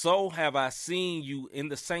 So have I seen you in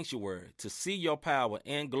the sanctuary to see your power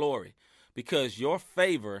and glory, because your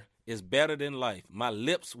favor is better than life. My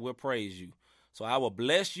lips will praise you. So I will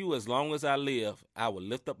bless you as long as I live. I will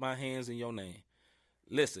lift up my hands in your name.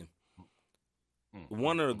 Listen,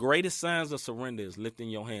 one of the greatest signs of surrender is lifting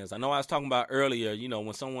your hands. I know I was talking about earlier,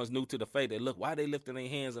 when someone's new to the faith, they look, why they lifting their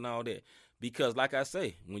hands and all that? Because like I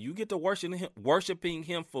say, when you get to worshiping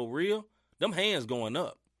him for real, them hands going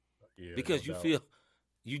up. Yeah, because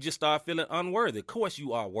you just start feeling unworthy. Of course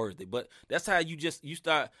you are worthy, but that's how you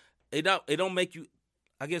start. It don't make you,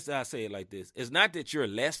 I guess I say it like this. It's not that you're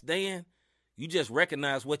less than, you just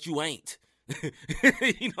recognize what you ain't.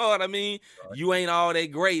 You know what I mean? Right. You ain't all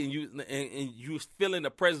that great, and you feel in the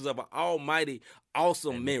presence of an almighty,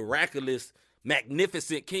 awesome, miraculous,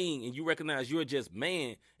 magnificent king, and you recognize you're just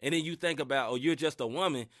man, and then you think about, you're just a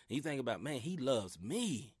woman, and you think about, man, he loves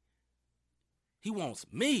me. He wants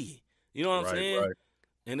me. You know what I'm saying? Right.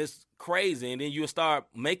 And it's crazy. And then you start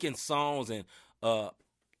making songs and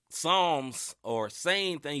psalms or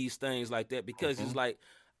saying these things like that because it's like,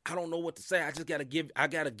 I don't know what to say. I gotta give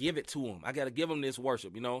it to him. I gotta give him this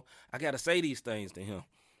worship. I gotta say these things to him.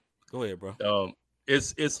 Go ahead, bro.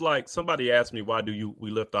 It's like somebody asked me, why do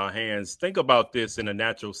we lift our hands? Think about this in a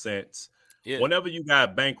natural sense. Yeah. Whenever you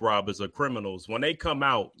got bank robbers or criminals, when they come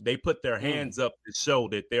out, they put their hands up to show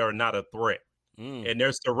that they are not a threat. And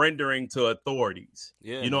they're surrendering to authorities.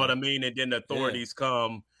 Yeah, you know what I mean? And then the authorities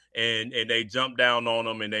come and they jump down on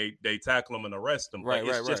them and they tackle them and arrest them. Right,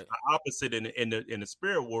 it's just the opposite in the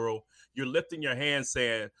spirit world. You're lifting your hands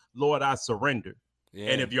saying, Lord, I surrender. Yeah.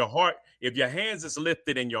 And if your hands is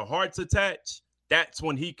lifted and your heart's attached, that's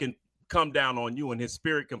when he can come down on you and his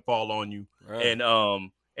spirit can fall on you. Right.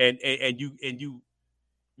 And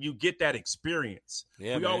you get that experience.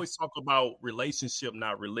 Yeah, we always talk about relationship,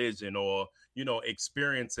 not religion, or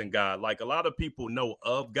experiencing God. Like a lot of people know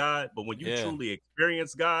of God, but when you truly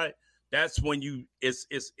experience God, that's when it's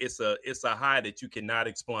a high that you cannot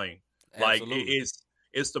explain. Absolutely. Like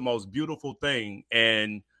it's the most beautiful thing.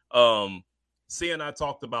 And C and I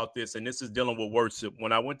talked about this, and this is dealing with worship.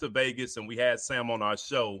 When I went to Vegas and we had Sam on our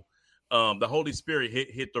show, the Holy Spirit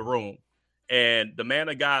hit the room, and the man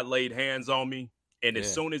of God laid hands on me. And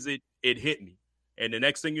as soon as it hit me, and the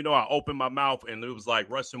next thing you know, I opened my mouth and it was like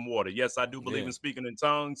rushing water. Yes, I do believe in speaking in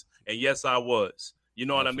tongues. And yes, I was. You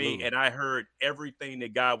know what I mean? And I heard everything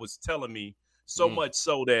that God was telling me, so much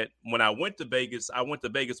so that when I went to Vegas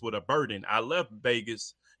with a burden. I left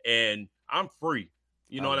Vegas and I'm free.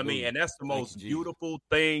 You know what I mean? And that's the most beautiful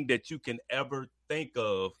thing that you can ever think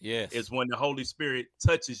of is when the Holy Spirit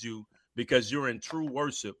touches you because you're in true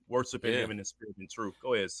worshiping him in the spirit and truth.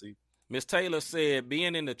 Go ahead, C. Miss Taylor said,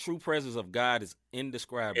 being in the true presence of God is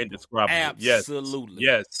indescribable. Absolutely.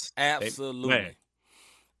 Yes. Absolutely. Man.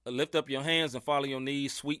 Lift up your hands and follow your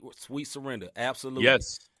knees. Sweet surrender. Absolutely.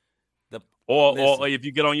 Yes. Or if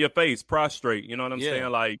you get on your face, prostrate. You know what I'm saying?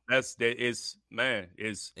 Like it's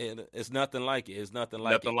nothing like it. It's nothing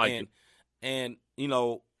like it. And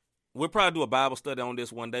we'll probably do a Bible study on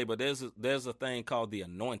this one day, but there's a thing called the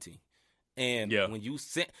anointing. And when you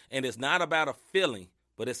and it's not about a feeling,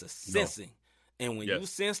 but it's a sensing. No. And when you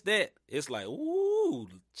sense that, it's like, ooh,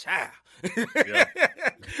 child.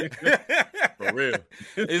 For real.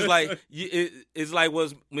 It's like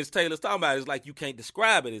what Miss Taylor's talking about. It's like you can't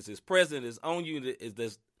describe it. It's his presence. It's on you.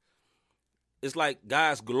 It's like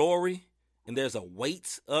God's glory, and there's a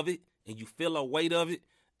weight of it, and you feel a weight of it.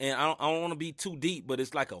 And I don't want to be too deep, but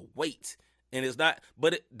it's like a weight. And it's not,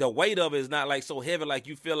 but the weight of it is not like so heavy like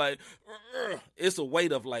you feel like, it's a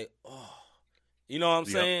weight of like, oh. You know what I'm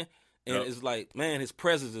saying? And it's like, man, his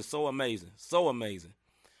presence is so amazing. So amazing.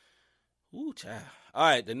 Ooh, child. All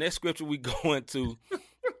right, the next scripture we go into,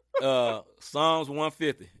 Psalms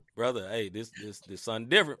 150. Brother, hey, this something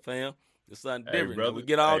different, fam. This something different. Brother, we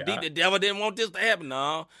get all deep. The devil didn't want this to happen.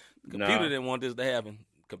 No. The computer didn't want this to happen.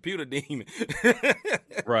 Computer demon.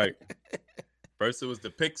 Right. First it was the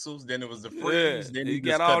pixels, then it was the frames, then you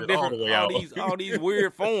got all different, all these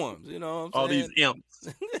weird forms. You know what I'm saying? All these imps.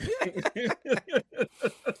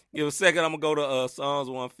 Give a second, I'm gonna go to Psalms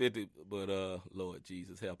 150, but Lord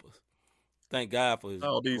Jesus help us. Thank God for His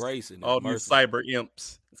grace and His mercy. These cyber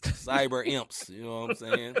imps. Cyber imps, you know what I'm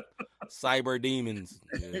saying? Cyber demons.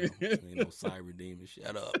 Ain't no cyber demons.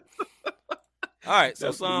 Shut up. All right,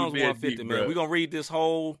 so Psalms 150, man. We're gonna read this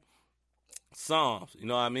whole Psalms. You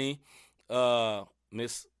know what I mean?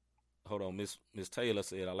 Miss Taylor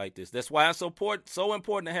said, I like this. That's why it's so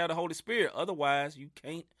important to have the Holy Spirit. Otherwise, you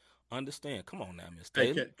can't understand. Come on now, Miss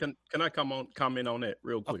Taylor. Can I comment on that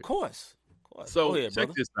real quick? Of course. So go ahead,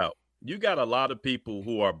 check this out. You got a lot of people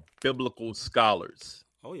who are biblical scholars.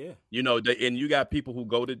 Oh yeah. And you got people who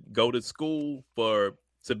go to school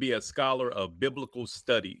to be a scholar of biblical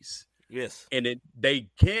studies. Yes. And they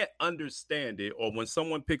can't understand it. Or when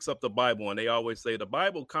someone picks up the Bible and they always say the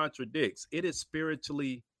Bible contradicts, it is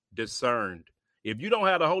spiritually discerned. If you don't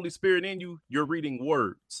have the Holy Spirit in you, you're reading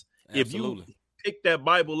words. Absolutely. If you pick that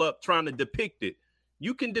Bible up trying to depict it,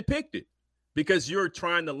 you can depict it because you're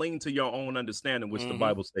trying to lean to your own understanding, which the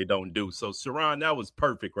Bible say don't do. So, Sharon, that was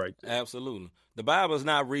perfect right there. Absolutely. The Bible is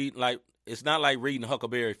not it's not like reading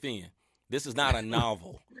Huckleberry Finn. This is not a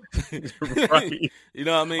novel. Right. You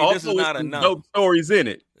know what I mean? Also, this is not a novel. Dope stories in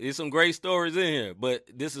it. There's some great stories in here, but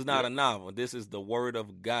this is not a novel. This is the Word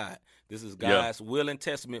of God. This is God's will and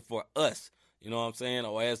testament for us. You know what I'm saying?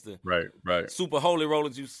 Or as the super holy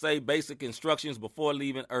rollers you say, basic instructions before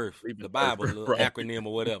leaving Earth. The Bible, a little acronym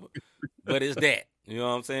or whatever. But it's that. You know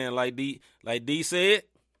what I'm saying? Like D said.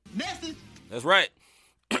 Message. That's right.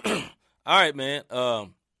 All right, man.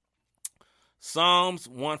 Psalms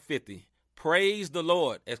 150. Praise the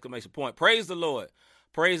Lord! Exclamation point. Praise the Lord.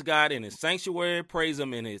 Praise God in his sanctuary. Praise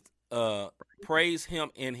him in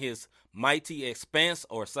his mighty expanse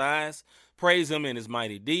or size. Praise him in his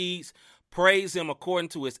mighty deeds. Praise him according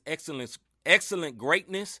to his excellent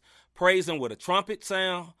greatness. Praise him with a trumpet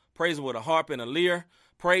sound. Praise him with a harp and a lyre.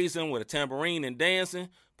 Praise him with a tambourine and dancing.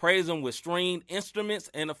 Praise him with stringed instruments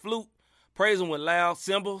and a flute. Praise him with loud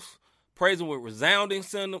cymbals. Praise him with resounding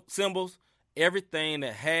cymbals. Everything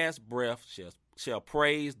that has breath shall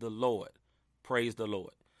praise the Lord. Praise the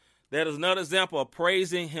Lord. That is another example of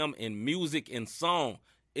praising him in music and song.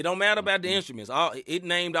 It don't matter about the instruments. It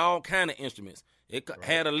named all kind of instruments. It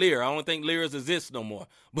had a lyre. I don't think lyres exist no more.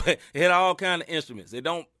 But it had all kind of instruments. It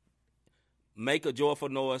don't make a joyful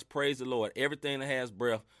noise. Praise the Lord. Everything that has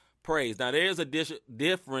breath, praise. Now, there's a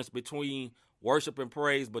difference between worship and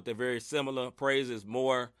praise, but they're very similar. Praise is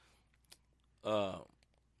more...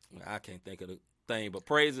 I can't think of the thing, but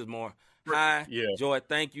praise is more high. Joy,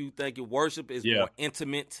 thank you. Worship is more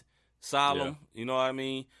intimate, solemn. You know what I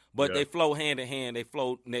mean? But they flow hand in hand. They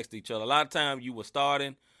flow next to each other. A lot of times you were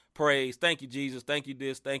starting praise, thank you, Jesus, thank you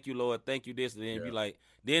this, thank you, Lord, thank you this, and then be like,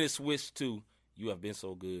 then it switched to, you have been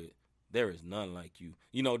so good. There is none like you.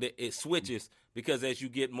 You know, it switches because as you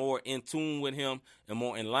get more in tune with him and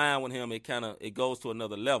more in line with him, it goes to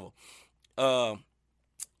another level.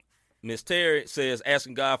 Miss Terry says,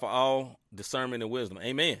 asking God for all discernment and wisdom.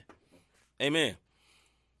 Amen. Amen.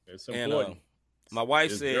 It's important. And my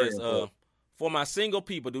wife says, for my single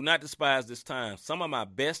people, do not despise this time. Some of my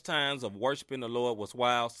best times of worshiping the Lord was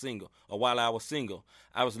while I was single.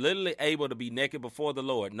 I was literally able to be naked before the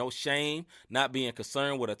Lord. No shame, not being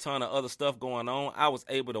concerned with a ton of other stuff going on. I was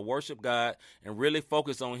able to worship God and really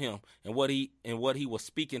focus on him and what he was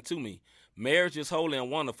speaking to me. Marriage is holy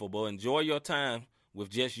and wonderful, but enjoy your time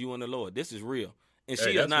with just you and the Lord. This is real. And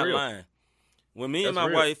she is not lying. When me and my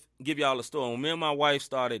wife, give y'all a story, when me and my wife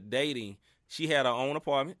started dating, she had her own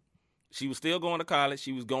apartment. She was still going to college.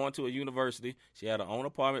 She was going to a university. She had her own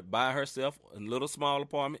apartment by herself, a little small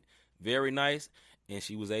apartment, very nice, and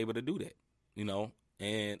she was able to do that, you know.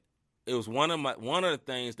 And it was one of the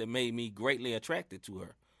things that made me greatly attracted to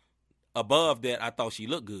her. Above that, I thought she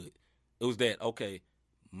looked good. It was that, okay,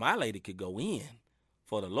 my lady could go in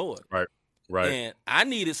for the Lord. Right. And I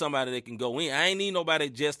needed somebody that can go in. I ain't need nobody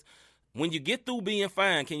just, when you get through being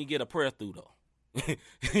fine, can you get a prayer through, though?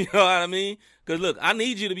 You know what I mean? Because, look, I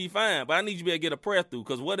need you to be fine, but I need you to be able to get a prayer through.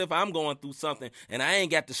 Because what if I'm going through something and I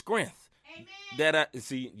ain't got the strength? Amen.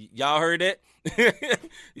 See, y'all heard that?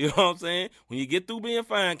 You know what I'm saying? When you get through being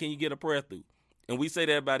fine, can you get a prayer through? And we say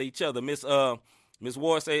that about each other. Miss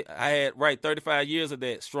Ward say, I had, 35 years of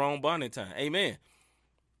that strong bonding time. Amen.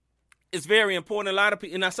 It's very important. A lot of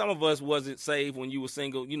people, now some of us wasn't saved when you were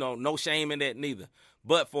single, you know, no shame in that neither.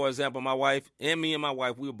 But for example, my wife and me and my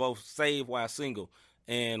wife, we were both saved while single.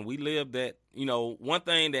 And we lived that, you know, one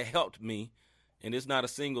thing that helped me, and it's not a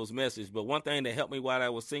singles message, but one thing that helped me while I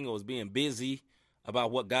was single was being busy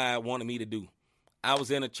about what God wanted me to do. I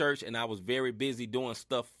was in a church and I was very busy doing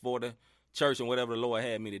stuff for the church and whatever the Lord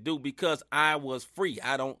had me to do because I was free.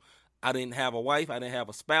 I didn't have a wife. I didn't have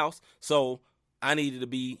a spouse. So I needed to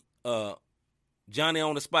be Johnny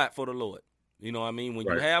on the spot for the Lord. You know what I mean? When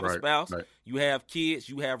you have a spouse, you have kids,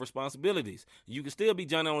 you have responsibilities. You can still be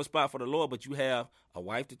Johnny on the spot for the Lord, but you have a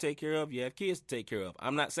wife to take care of, you have kids to take care of.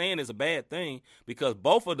 I'm not saying it's a bad thing because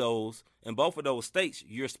both of those states,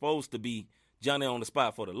 you're supposed to be Johnny on the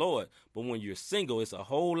spot for the Lord. But when you're single, it's a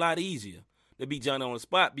whole lot easier to be Johnny on the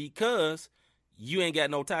spot because you ain't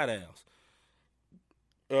got no tie downs.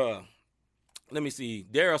 Let me see.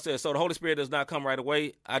 Daryl says, so the Holy Spirit does not come right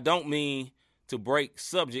away. I don't mean to break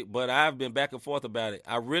subject, but I've been back and forth about it.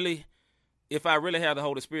 I really if I really have the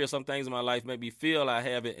Holy Spirit, some things in my life make me feel I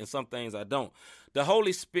have it, and some things I don't. The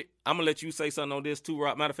Holy Spirit, I'm going to let you say something on this too,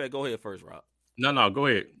 Rob. Matter of fact, go ahead first, Rob. No, go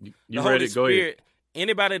ahead. You the ready? Holy Go ahead. Spirit,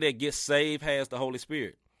 anybody that gets saved has the Holy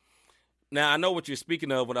Spirit. Now, I know what you're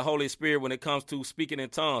speaking of with the Holy Spirit when it comes to speaking in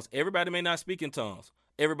tongues. Everybody may not speak in tongues.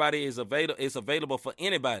 Everybody is available for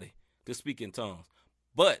anybody to speak in tongues.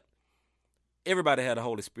 But everybody had the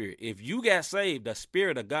Holy Spirit. If you got saved, the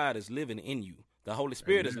Spirit of God is living in you. The Holy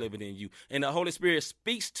Spirit is living in you. And the Holy Spirit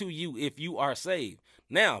speaks to you if you are saved.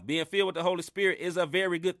 Now, being filled with the Holy Spirit is a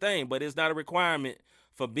very good thing, but it's not a requirement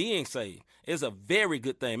for being saved. It's a very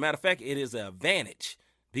good thing. Matter of fact, it is an advantage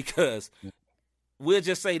because we'll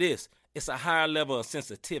just say this. It's a higher level of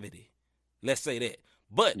sensitivity. Let's say that.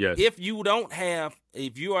 But if you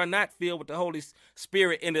are not filled with the Holy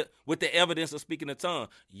Spirit with the evidence of speaking in tongues,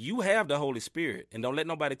 you have the Holy Spirit. And don't let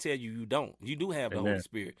nobody tell you you don't. You do have the Holy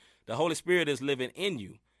Spirit. The Holy Spirit is living in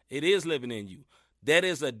you. It is living in you. That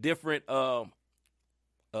is a different flow.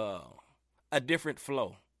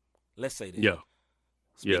 Let's say that. Yeah.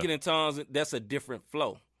 Speaking in tongues, that's a different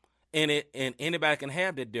flow. And anybody can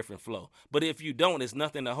have that different flow. But if you don't, it's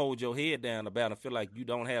nothing to hold your head down about and feel like you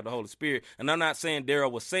don't have the Holy Spirit. And I'm not saying Daryl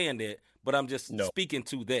was saying that, but I'm just speaking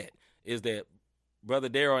to that. Is that, Brother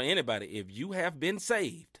Daryl or anybody, if you have been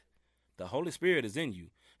saved, the Holy Spirit is in you,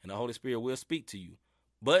 and the Holy Spirit will speak to you.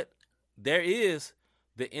 But there is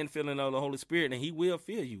the infilling of the Holy Spirit, and he will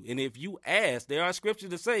fill you. And if you ask, there are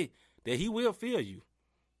scriptures to say that he will fill you.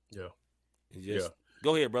 Yeah.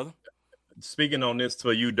 Go ahead, brother. Speaking on this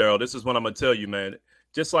for you, Daryl, this is what I'm gonna tell you, man.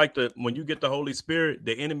 Just like when you get the Holy Spirit,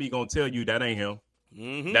 the enemy gonna tell you that ain't him,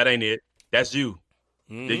 that ain't it, that's you.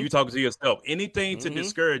 That you talking to yourself. Anything to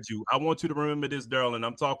discourage you. I want you to remember this, Daryl, and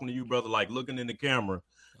I'm talking to you, brother, like looking in the camera.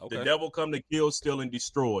 Okay. The devil come to kill, steal, and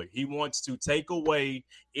destroy. He wants to take away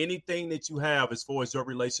anything that you have as far as your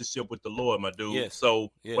relationship with the Lord, my dude. Yes.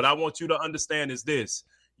 So what I want you to understand is this: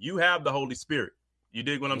 you have the Holy Spirit. You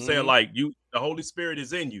dig what I'm saying? Like the Holy Spirit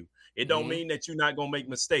is in you. It don't mean that you're not gonna make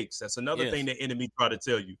mistakes. That's another thing the enemy try to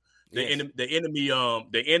tell you. The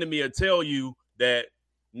enemy will tell you that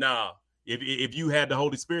if you had the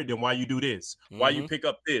Holy Spirit, then why you do this? Why you pick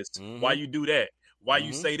up this? Why you do that? Why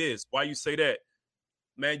you say this? Why you say that?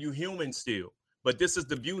 Man, you human still. But this is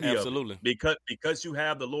the beauty of it. Because you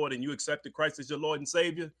have the Lord and you accepted Christ as your Lord and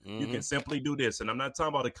Savior, you can simply do this. And I'm not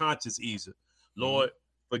talking about a conscious either. Lord,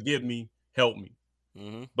 forgive me, help me.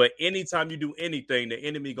 But anytime you do anything, the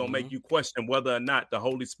enemy gonna make you question whether or not the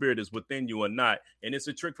Holy Spirit is within you or not. And it's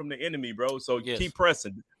a trick from the enemy, bro. So keep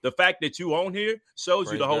pressing. The fact that you on here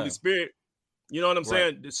shows you the Holy Spirit. You know what I'm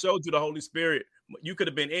saying? It shows you the Holy Spirit. You could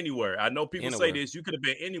have been anywhere. I know people say this. You could have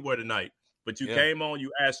been anywhere tonight, but you came on,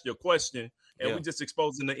 you asked your question, and we just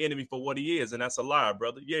exposing the enemy for what he is. And that's a lie,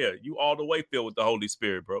 brother. Yeah, you all the way filled with the Holy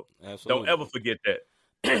Spirit, bro. Absolutely. Don't ever forget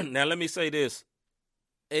that. Now, let me say this.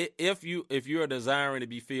 If you're desiring to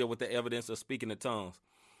be filled with the evidence of speaking in tongues,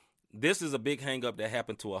 this is a big hang up that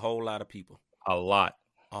happened to a whole lot of people. A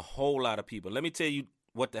whole lot of people. Let me tell you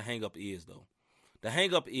what the hang up is, though. The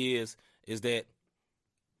hang up is that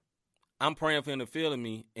I'm praying for him to fill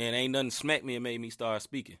me, and ain't nothing smack me and made me start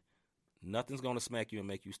speaking. Nothing's gonna smack you and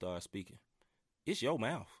make you start speaking. It's your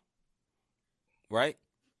mouth, right?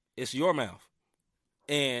 It's your mouth,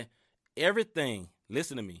 and everything.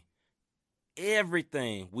 Listen to me.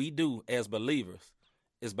 Everything we do as believers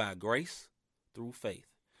is by grace through faith.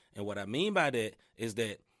 And what I mean by that is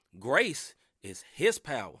that grace is his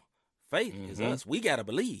power. Faith is us. We got to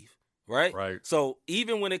believe, right? Right. So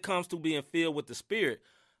even when it comes to being filled with the Spirit,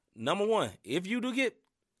 number one, if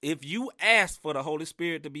you ask for the Holy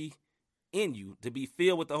Spirit to be in you, to be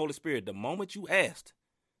filled with the Holy Spirit, the moment you asked,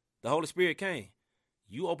 the Holy Spirit came.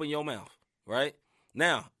 You open your mouth, right?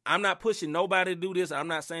 Now, I'm not pushing nobody to do this. I'm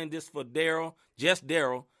not saying this for Daryl, just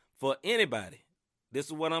Daryl, for anybody. This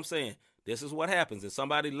is what I'm saying. This is what happens. If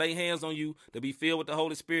somebody lay hands on you to be filled with the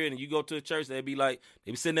Holy Spirit and you go to a church, they be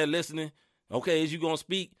sitting there listening. Okay, is you going to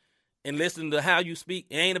speak and listen to how you speak?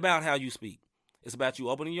 It ain't about how you speak. It's about you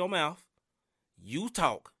opening your mouth, you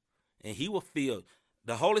talk, and he will fill.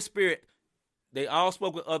 The Holy Spirit, they all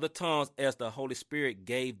spoke with other tongues as the Holy Spirit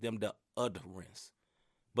gave them the utterance.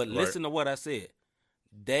 But listen to what I said.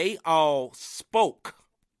 They all spoke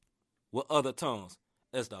with other tongues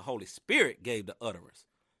as the Holy Spirit gave the utterance.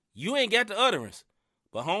 You ain't got the utterance,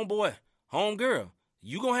 but homeboy, homegirl,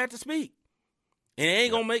 you going to have to speak. And it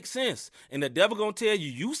ain't going to make sense. And the devil going to tell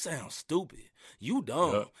you, you sound stupid. You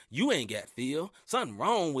dumb. You ain't got feel. Something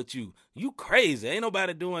wrong with you. You crazy. Ain't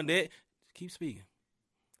nobody doing that. Keep speaking.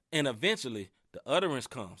 And eventually, the utterance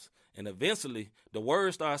comes. And eventually, the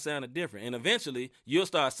words start sounding different. And eventually, you'll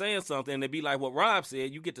start saying something, and it'll be like what Rob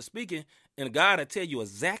said. You get to speaking, and God will tell you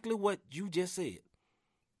exactly what you just said.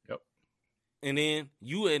 Yep. And then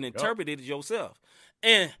you interpret it yourself.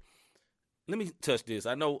 And let me touch this.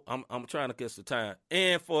 I know I'm trying to catch the time.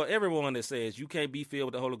 And for everyone that says you can't be filled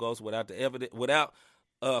with the Holy Ghost without the evidence, without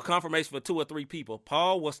confirmation for 2 or 3 people,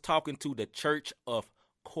 Paul was talking to the church of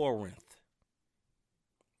Corinth.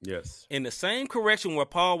 Yes. In the same correction where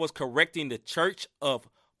Paul was correcting the church of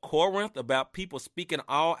Corinth about people speaking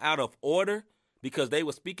all out of order because they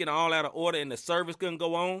were speaking all out of order and the service couldn't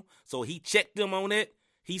go on. So he checked them on it.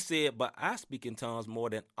 He said, but I speak in tongues more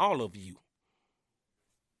than all of you.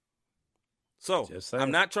 So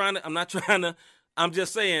I'm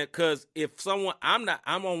just saying, because if someone, I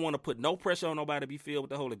don't want to put no pressure on nobody to be filled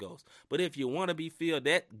with the Holy Ghost. But if you want to be filled,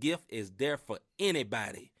 that gift is there for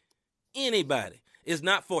anybody. Anybody. It's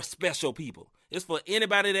not for special people. It's for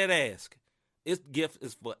anybody that asks. This gift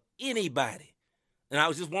is for anybody. And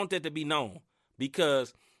I just want that to be known,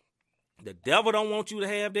 because the devil don't want you to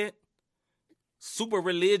have that. Super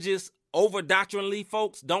religious, over doctrinally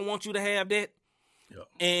folks don't want you to have that. Yep.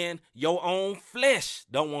 And your own flesh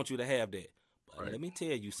don't want you to have that. But Let me tell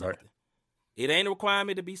you something. Right. It ain't a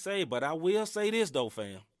requirement to be saved, but I will say this though,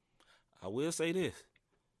 fam. I will say this.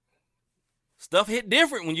 Stuff hit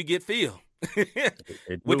different when you get filled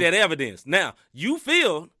with that evidence. Now, you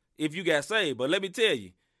feel if you got saved, but let me tell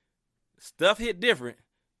you, stuff hit different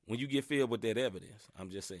when you get filled with that evidence. I'm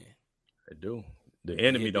just saying. It do. The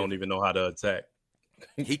enemy don't even know how to attack.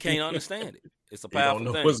 He can't understand it. It's a powerful thing.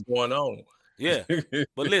 He don't know what's going on. Yeah.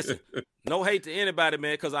 But listen, no hate to anybody,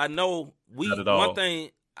 man, because I know one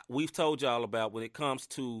thing we've told y'all about when it comes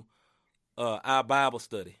to our Bible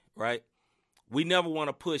study, right? We never want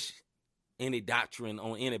to push any doctrine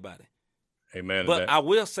on anybody. Amen. But I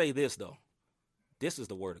will say this, though. This is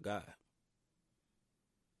the word of God.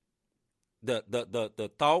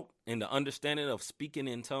 The thought and the understanding of speaking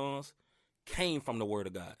in tongues came from the word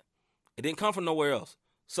of God. It didn't come from nowhere else.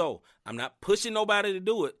 So I'm not pushing nobody to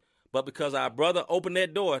do it, but because our brother opened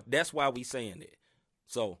that door, that's why we saying it.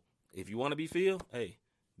 So if you want to be filled, hey,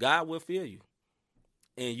 God will fill you.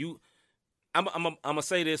 And I'm gonna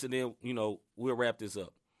say this, and then we'll wrap this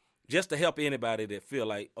up. Just to help anybody that feel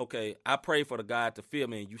like, okay, I pray for the God to fill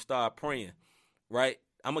me, and you start praying, right?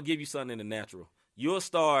 I'm gonna give you something in the natural. You'll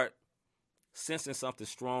start sensing something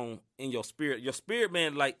strong in your spirit. Your spirit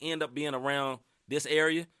man end up being around this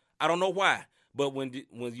area. I don't know why, but when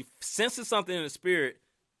you sensing something in the spirit,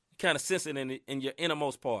 you kind of sense it in your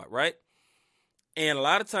innermost part, right? And a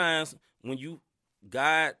lot of times when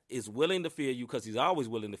God is willing to fill you, because he's always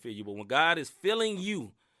willing to fill you, but when God is filling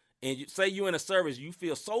you, and you say you're in a service, you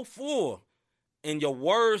feel so full, and your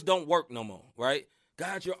words don't work no more, right?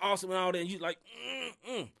 God, you're awesome and all that, and you like,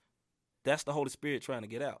 That's the Holy Spirit trying to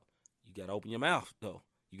get out. You got to open your mouth, though.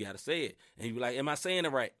 You got to say it. And you be like, am I saying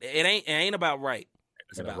it right? It ain't about right.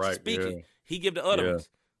 It's about right, speaking. Yeah. He give the utterance.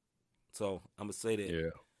 Yeah. So I'm going to say that. Yeah.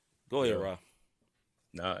 Go ahead, Rob.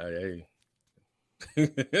 Nah, hey.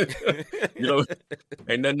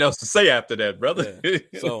 Ain't nothing else to say after that, brother. Yeah.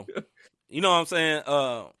 So, you know what I'm saying?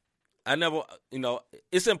 I never,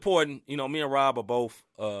 it's important. Me and Rob are both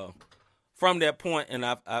from that point, and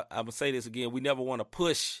I'm going to say this again. We never want to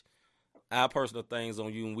push our personal things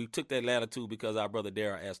on you, and we took that latitude because our brother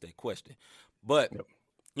Darrell asked that question. But,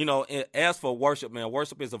 as for worship, man,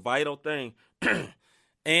 worship is a vital thing.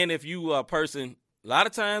 And if you are a person, a lot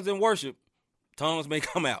of times in worship, tongues may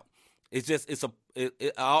come out. It's just, it's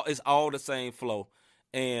all the same flow.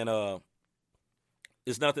 And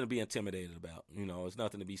it's nothing to be intimidated about. It's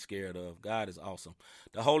nothing to be scared of. God is awesome.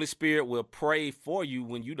 The Holy Spirit will pray for you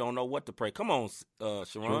when you don't know what to pray. Come on, Sharon.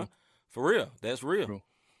 True. For real. That's real. True.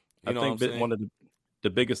 I think one of the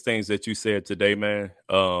biggest things that you said today, man,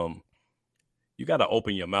 you got to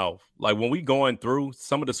open your mouth. Like when we going through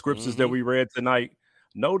some of the scriptures that we read tonight,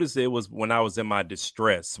 notice it was when I was in my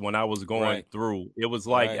distress, when I was going through, it was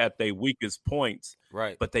like at their weakest points,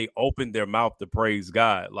 but they opened their mouth to praise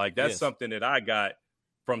God. Like that's something that I got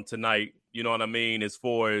from tonight. You know what I mean? As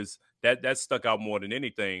far as that stuck out more than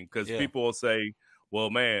anything, because people will say,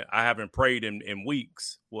 well, man, I haven't prayed in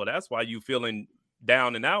weeks. Well, that's why you feeling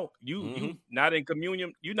down and out. You not in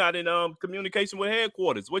communion. You're not in communication with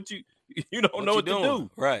headquarters. What you don't know what to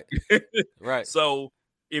do. Right. Right. So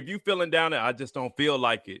if you feeling down and I just don't feel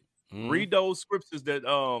like it, read those scriptures that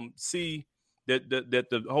see that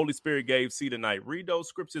the Holy Spirit gave see tonight. Read those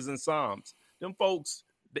scriptures in Psalms. Them folks,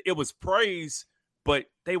 it was praise, but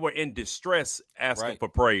they were in distress asking for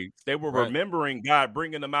praise. They were remembering God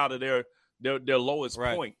bringing them out of their lowest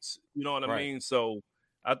points. You know what I mean? So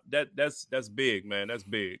That's big, man. That's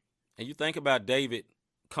big. And you think about David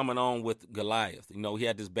coming on with Goliath. You know, he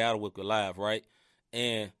had this battle with Goliath, right?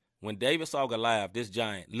 And when David saw Goliath, this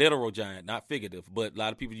giant, literal giant, not figurative, but a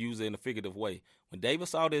lot of people use it in a figurative way. When David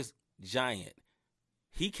saw this giant,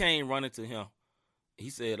 he came running to him. He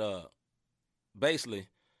said, basically,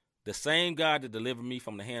 the same God that delivered me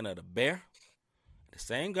from the hand of the bear, the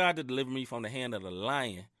same God that delivered me from the hand of the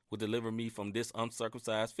lion will deliver me from this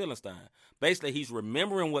uncircumcised Philistine. Basically, he's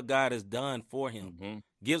remembering what God has done for him,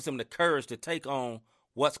 gives him the courage to take on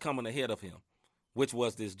what's coming ahead of him, which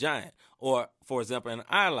was this giant. Or, for example, in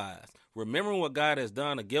our lives, remembering what God has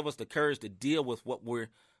done to give us the courage to deal with what we're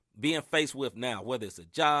being faced with now, whether it's a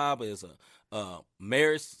job, it's a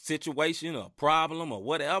marriage situation, a problem, or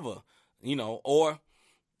whatever, you know, or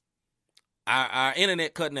our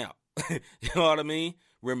internet cutting out. You know what I mean?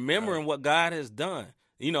 Remembering what God has done,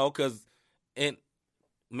 you know, because and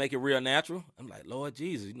make it real natural. I'm like, Lord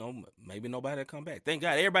Jesus, you know, maybe nobody will come back. Thank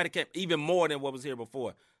God. Everybody came, even more than what was here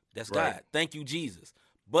before. That's God. Thank you, Jesus.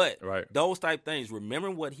 But those type things,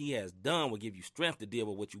 remembering what he has done will give you strength to deal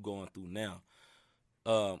with what you're going through now.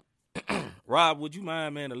 Rob, would you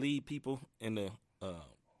mind, man, to lead people in the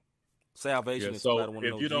salvation? Yeah, so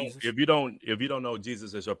if you don't know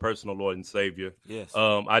Jesus as your personal Lord and Savior, yes.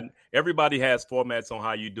 Everybody has formats on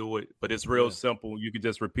how you do it, but it's real simple. You can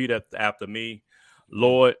just repeat it after me.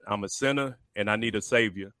 Lord, I'm a sinner and I need a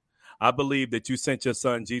Savior. I believe that you sent your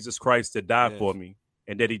son, Jesus Christ, to die for me,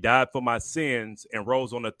 and that he died for my sins and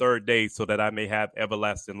rose on the third day so that I may have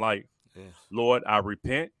everlasting life. Yes. Lord, I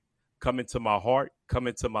repent. Come into my heart. Come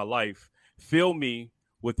into my life. Fill me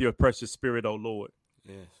with your precious spirit, O Lord.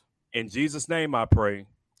 Yes. In Jesus' name I pray.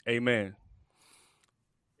 Amen.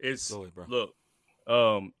 Look,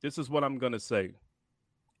 this is what I'm going to say.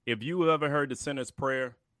 If you ever heard the sinner's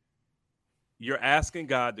prayer, you're asking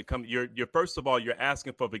God to come. You're first of all, you're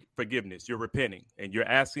asking for forgiveness. You're repenting, and you're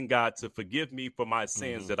asking God to forgive me for my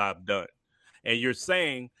sins that I've done. And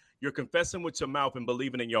you're confessing with your mouth and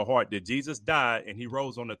believing in your heart that Jesus died and he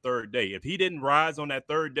rose on the third day. If he didn't rise on that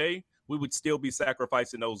third day, we would still be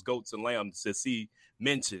sacrificing those goats and lambs as he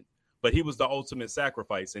mentioned. But he was the ultimate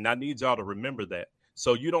sacrifice, and I need y'all to remember that.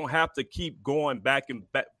 So you don't have to keep going back and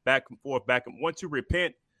forth. Once you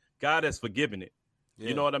repent, God has forgiven it. Yeah.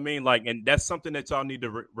 You know what I mean? Like, and that's something that y'all need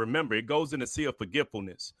to remember. It goes in a sea of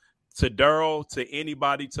forgetfulness. To Daryl, to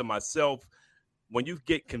anybody, to myself, when you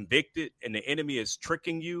get convicted and the enemy is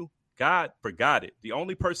tricking you, God forgot it. The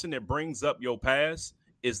only person that brings up your past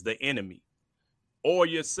is the enemy or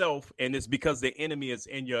yourself, and it's because the enemy is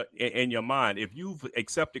in your mind. If you've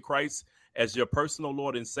accepted Christ as your personal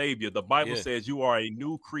Lord and Savior, the Bible says you are a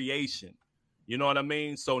new creation. You know what I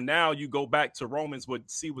mean? So now you go back to Romans, what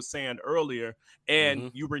C was saying earlier,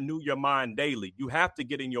 and you renew your mind daily. You have to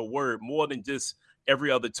get in your word more than just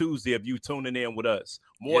every other Tuesday if you tuning in with us,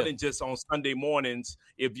 more than just on Sunday mornings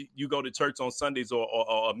if you go to church on Sundays or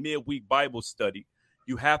a midweek Bible study.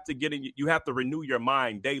 You have to you have to renew your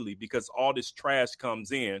mind daily, because all this trash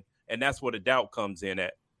comes in, and that's where the doubt comes in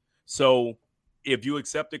at. So if you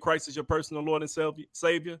accepted Christ as your personal Lord and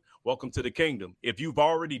Savior, welcome to the kingdom. If you've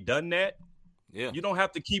already done that, you don't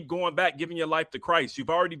have to keep going back, giving your life to Christ. You've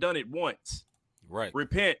already done it once. Right.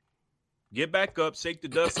 Repent, get back up, shake the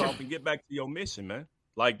dust off, and get back to your mission, man.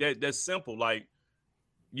 Like that. That's simple. Like,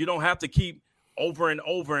 you don't have to keep over and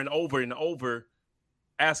over and over and over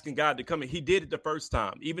asking God to come in. He did it the first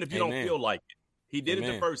time, even if you don't feel like it. He did it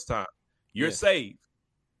the first time. You're saved.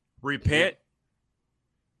 Repent.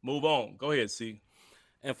 Move on. Go ahead, C.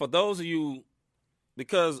 And for those of you,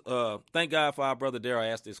 because thank God for our brother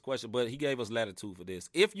Daryl asked this question, but he gave us latitude for this.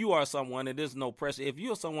 If you are someone, and there's no pressure, if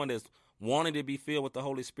you're someone that's wanting to be filled with the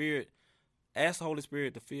Holy Spirit, ask the Holy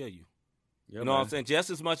Spirit to fill you. You know what I'm saying?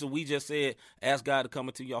 Just as much as we just said, ask God to come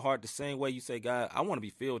into your heart, the same way you say, God, I want to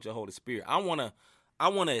be filled with your Holy Spirit. I want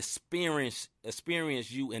to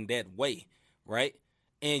experience you in that way, right?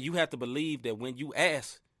 And you have to believe that when you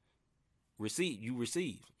ask, you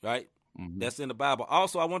receive, right? That's in the Bible.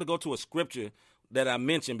 Also, I want to go to a scripture that I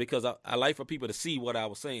mentioned because I like for people to see what I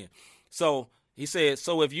was saying. So he said,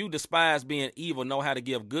 so if you despise being evil, know how to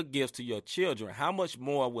give good gifts to your children, how much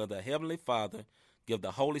more will the Heavenly Father give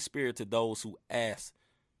the Holy Spirit to those who ask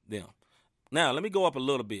them? Now, let me go up a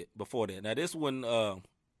little bit before that. Now, this wasn't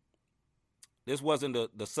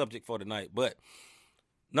the subject for tonight, but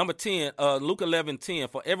number 10, Luke 11:10,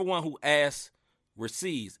 for everyone who asks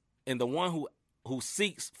receives, and the one who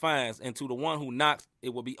seeks finds, and to the one who knocks it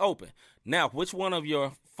will be open. Now, which one of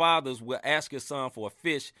your fathers will ask his son for a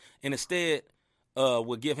fish and instead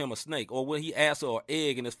will give him a snake? Or will he ask for an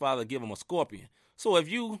egg and his father give him a scorpion? So if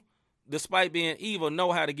you despite being evil,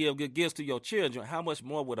 know how to give good gifts to your children, how much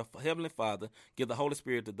more would a Heavenly Father give the Holy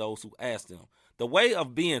Spirit to those who ask them? The way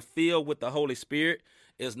of being filled with the Holy Spirit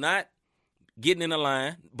is not getting in a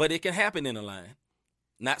line, but it can happen in a line.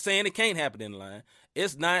 Not saying it can't happen in a line.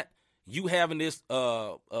 It's not you having this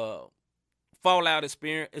fallout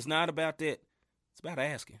experience. It's not about that. It's about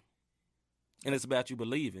asking. And it's about you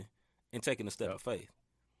believing and taking a step of faith.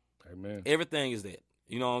 Amen. Everything is that.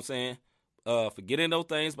 You know what I'm saying? Forgetting those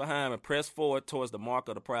things behind and press forward towards the mark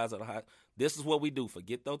of the prize of the high. This is what we do.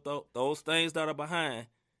 Forget those things that are behind,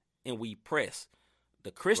 and we press.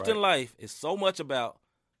 The Christian life is so much about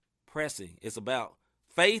pressing. It's about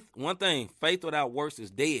faith. One thing, faith without works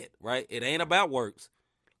is dead, right? It ain't about works,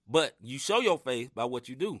 but you show your faith by what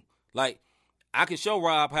you do. Like, I can show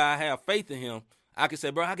Rob how I have faith in him. I can say,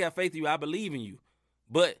 bro, I got faith in you. I believe in you.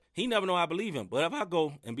 But he never know I believe him. But if I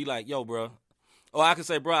go and be like, yo, bro, or I can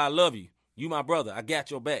say, bro, I love you. You my brother. I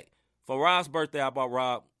got your back. For Rob's birthday,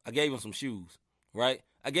 I gave him some shoes, right?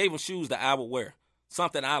 I gave him shoes that I would wear,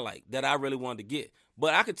 something I like, that I really wanted to get.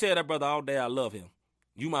 But I could tell that brother all day I love him.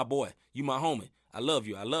 You my boy. You my homie. I love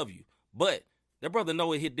you. I love you. But that brother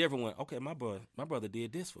know it hit different when, okay, my brother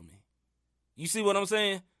did this for me. You see what I'm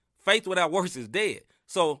saying? Faith without works is dead.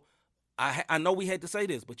 So I know we hate to say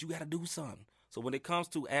this, but you got to do something. So when it comes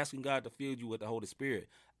to asking God to fill you with the Holy Spirit,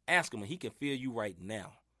 ask him, and he can fill you right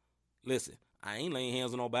now. Listen, I ain't laying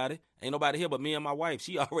hands on nobody. Ain't nobody here but me and my wife.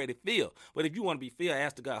 She already filled. But if you want to be filled,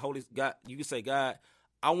 ask the God, Holy God. You can say, God,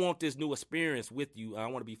 I want this new experience with you. I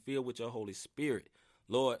want to be filled with your Holy Spirit.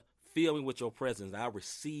 Lord, fill me with your presence. I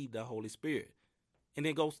receive the Holy Spirit. And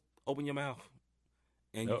then go open your mouth.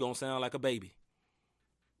 And you're going to sound like a baby.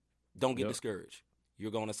 Don't get discouraged.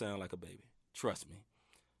 You're going to sound like a baby. Trust me.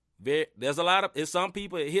 There's some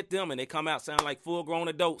people, it hit them and they come out sound like full-grown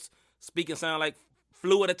adults, speaking sound like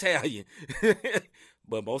fluent Italian.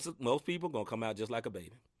 But most people going to come out just like a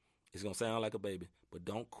baby. It's going to sound like a baby. But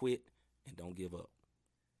don't quit and don't give up.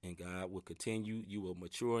 And God will continue. You will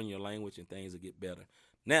mature in your language and things will get better.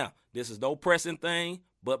 Now, this is no pressing thing,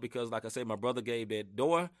 but because, like I said, my brother gave that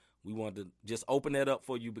door, we wanted to just open that up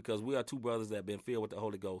for you because we are two brothers that have been filled with the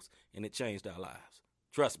Holy Ghost, and it changed our lives.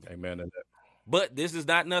 Trust me. Amen. But this is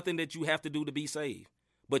not nothing that you have to do to be saved.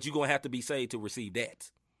 But you're going to have to be saved to receive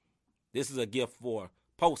that. This is a gift for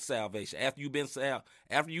post-salvation. After you've been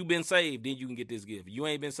saved, then you can get this gift. If you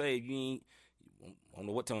ain't been saved, I don't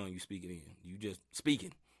know what tongue you speaking in. You just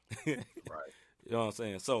speaking. Right. You know what I'm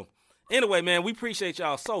saying? So, anyway, man, we appreciate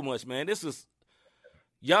y'all so much, man.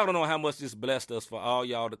 Y'all don't know how much this blessed us for all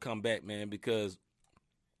y'all to come back, man, because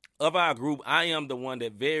of our group, I am the one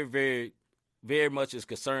that very, very, very much is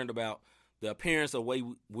concerned about the appearance of the way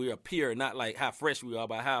we appear, not like how fresh we are,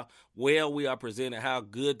 but how well we are presented, how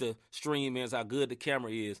good the stream is, how good the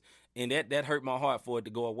camera is. And that hurt my heart for it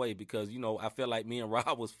to go away because, I felt like me and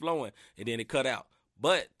Rob was flowing and then it cut out.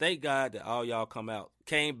 But thank God that all y'all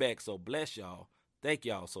came back. So bless y'all. Thank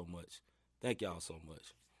y'all so much. Thank y'all so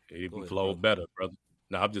much. It even flowed better, brother.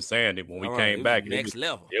 No, I'm just saying that when we came back, next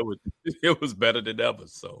level. It was better than ever.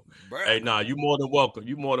 So, hey, you more than welcome.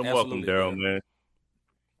 You more than welcome, Daryl, man.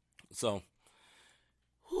 So,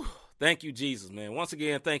 thank you, Jesus, man. Once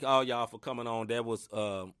again, thank all y'all for coming on. That was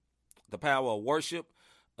the Power of Worship.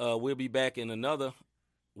 We'll be back in another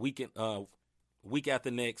week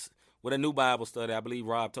after next with a new Bible study. I believe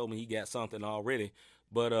Rob told me he got something already.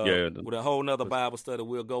 But with a whole nother Bible study,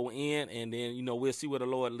 we'll go in, and then, we'll see where the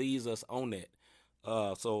Lord leads us on that.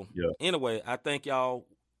 Anyway, I thank y'all.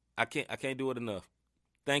 I can't do it enough.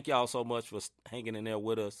 Thank y'all so much for hanging in there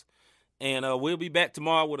with us. And we'll be back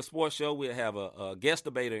tomorrow with a sports show. We'll have a guest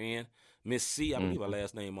debater in, Miss C. I believe her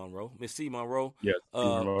last name Monroe. Miss C. Monroe. Yes.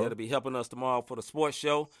 That'll be helping us tomorrow for the sports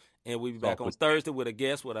show. And we'll be back on Thursday with a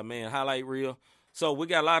guest with our man Highlight Reel. So we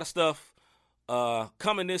got a lot of stuff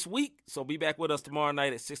coming this week. So be back with us tomorrow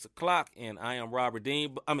night at 6:00. And I am Robert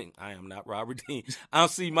Dean. I am not Robert Dean. I'm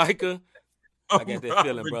C. Micah. I got that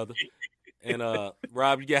feeling, brother. And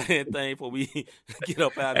Rob, you got anything before we get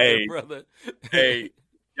up out of here, brother? Hey,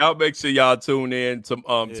 y'all make sure y'all tune in to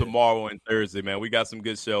tomorrow and Thursday, man. We got some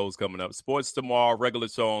good shows coming up. Sports tomorrow, regular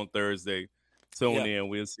show on Thursday. Tune in.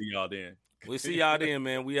 We'll see y'all then. We'll see y'all then,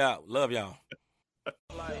 man. We out. Love y'all. Take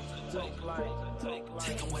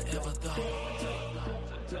them wherever though.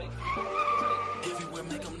 Everywhere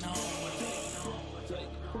make them known.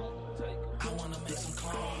 I wanna make some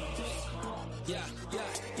clones. Yeah.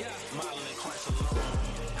 Modeling Christ alone.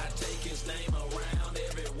 I take his name around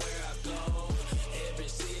everywhere I go. Every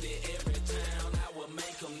city, every town, I will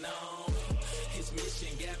make them known. His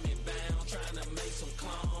mission got me bound, trying to make some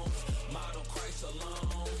clones. Model Christ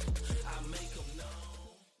alone.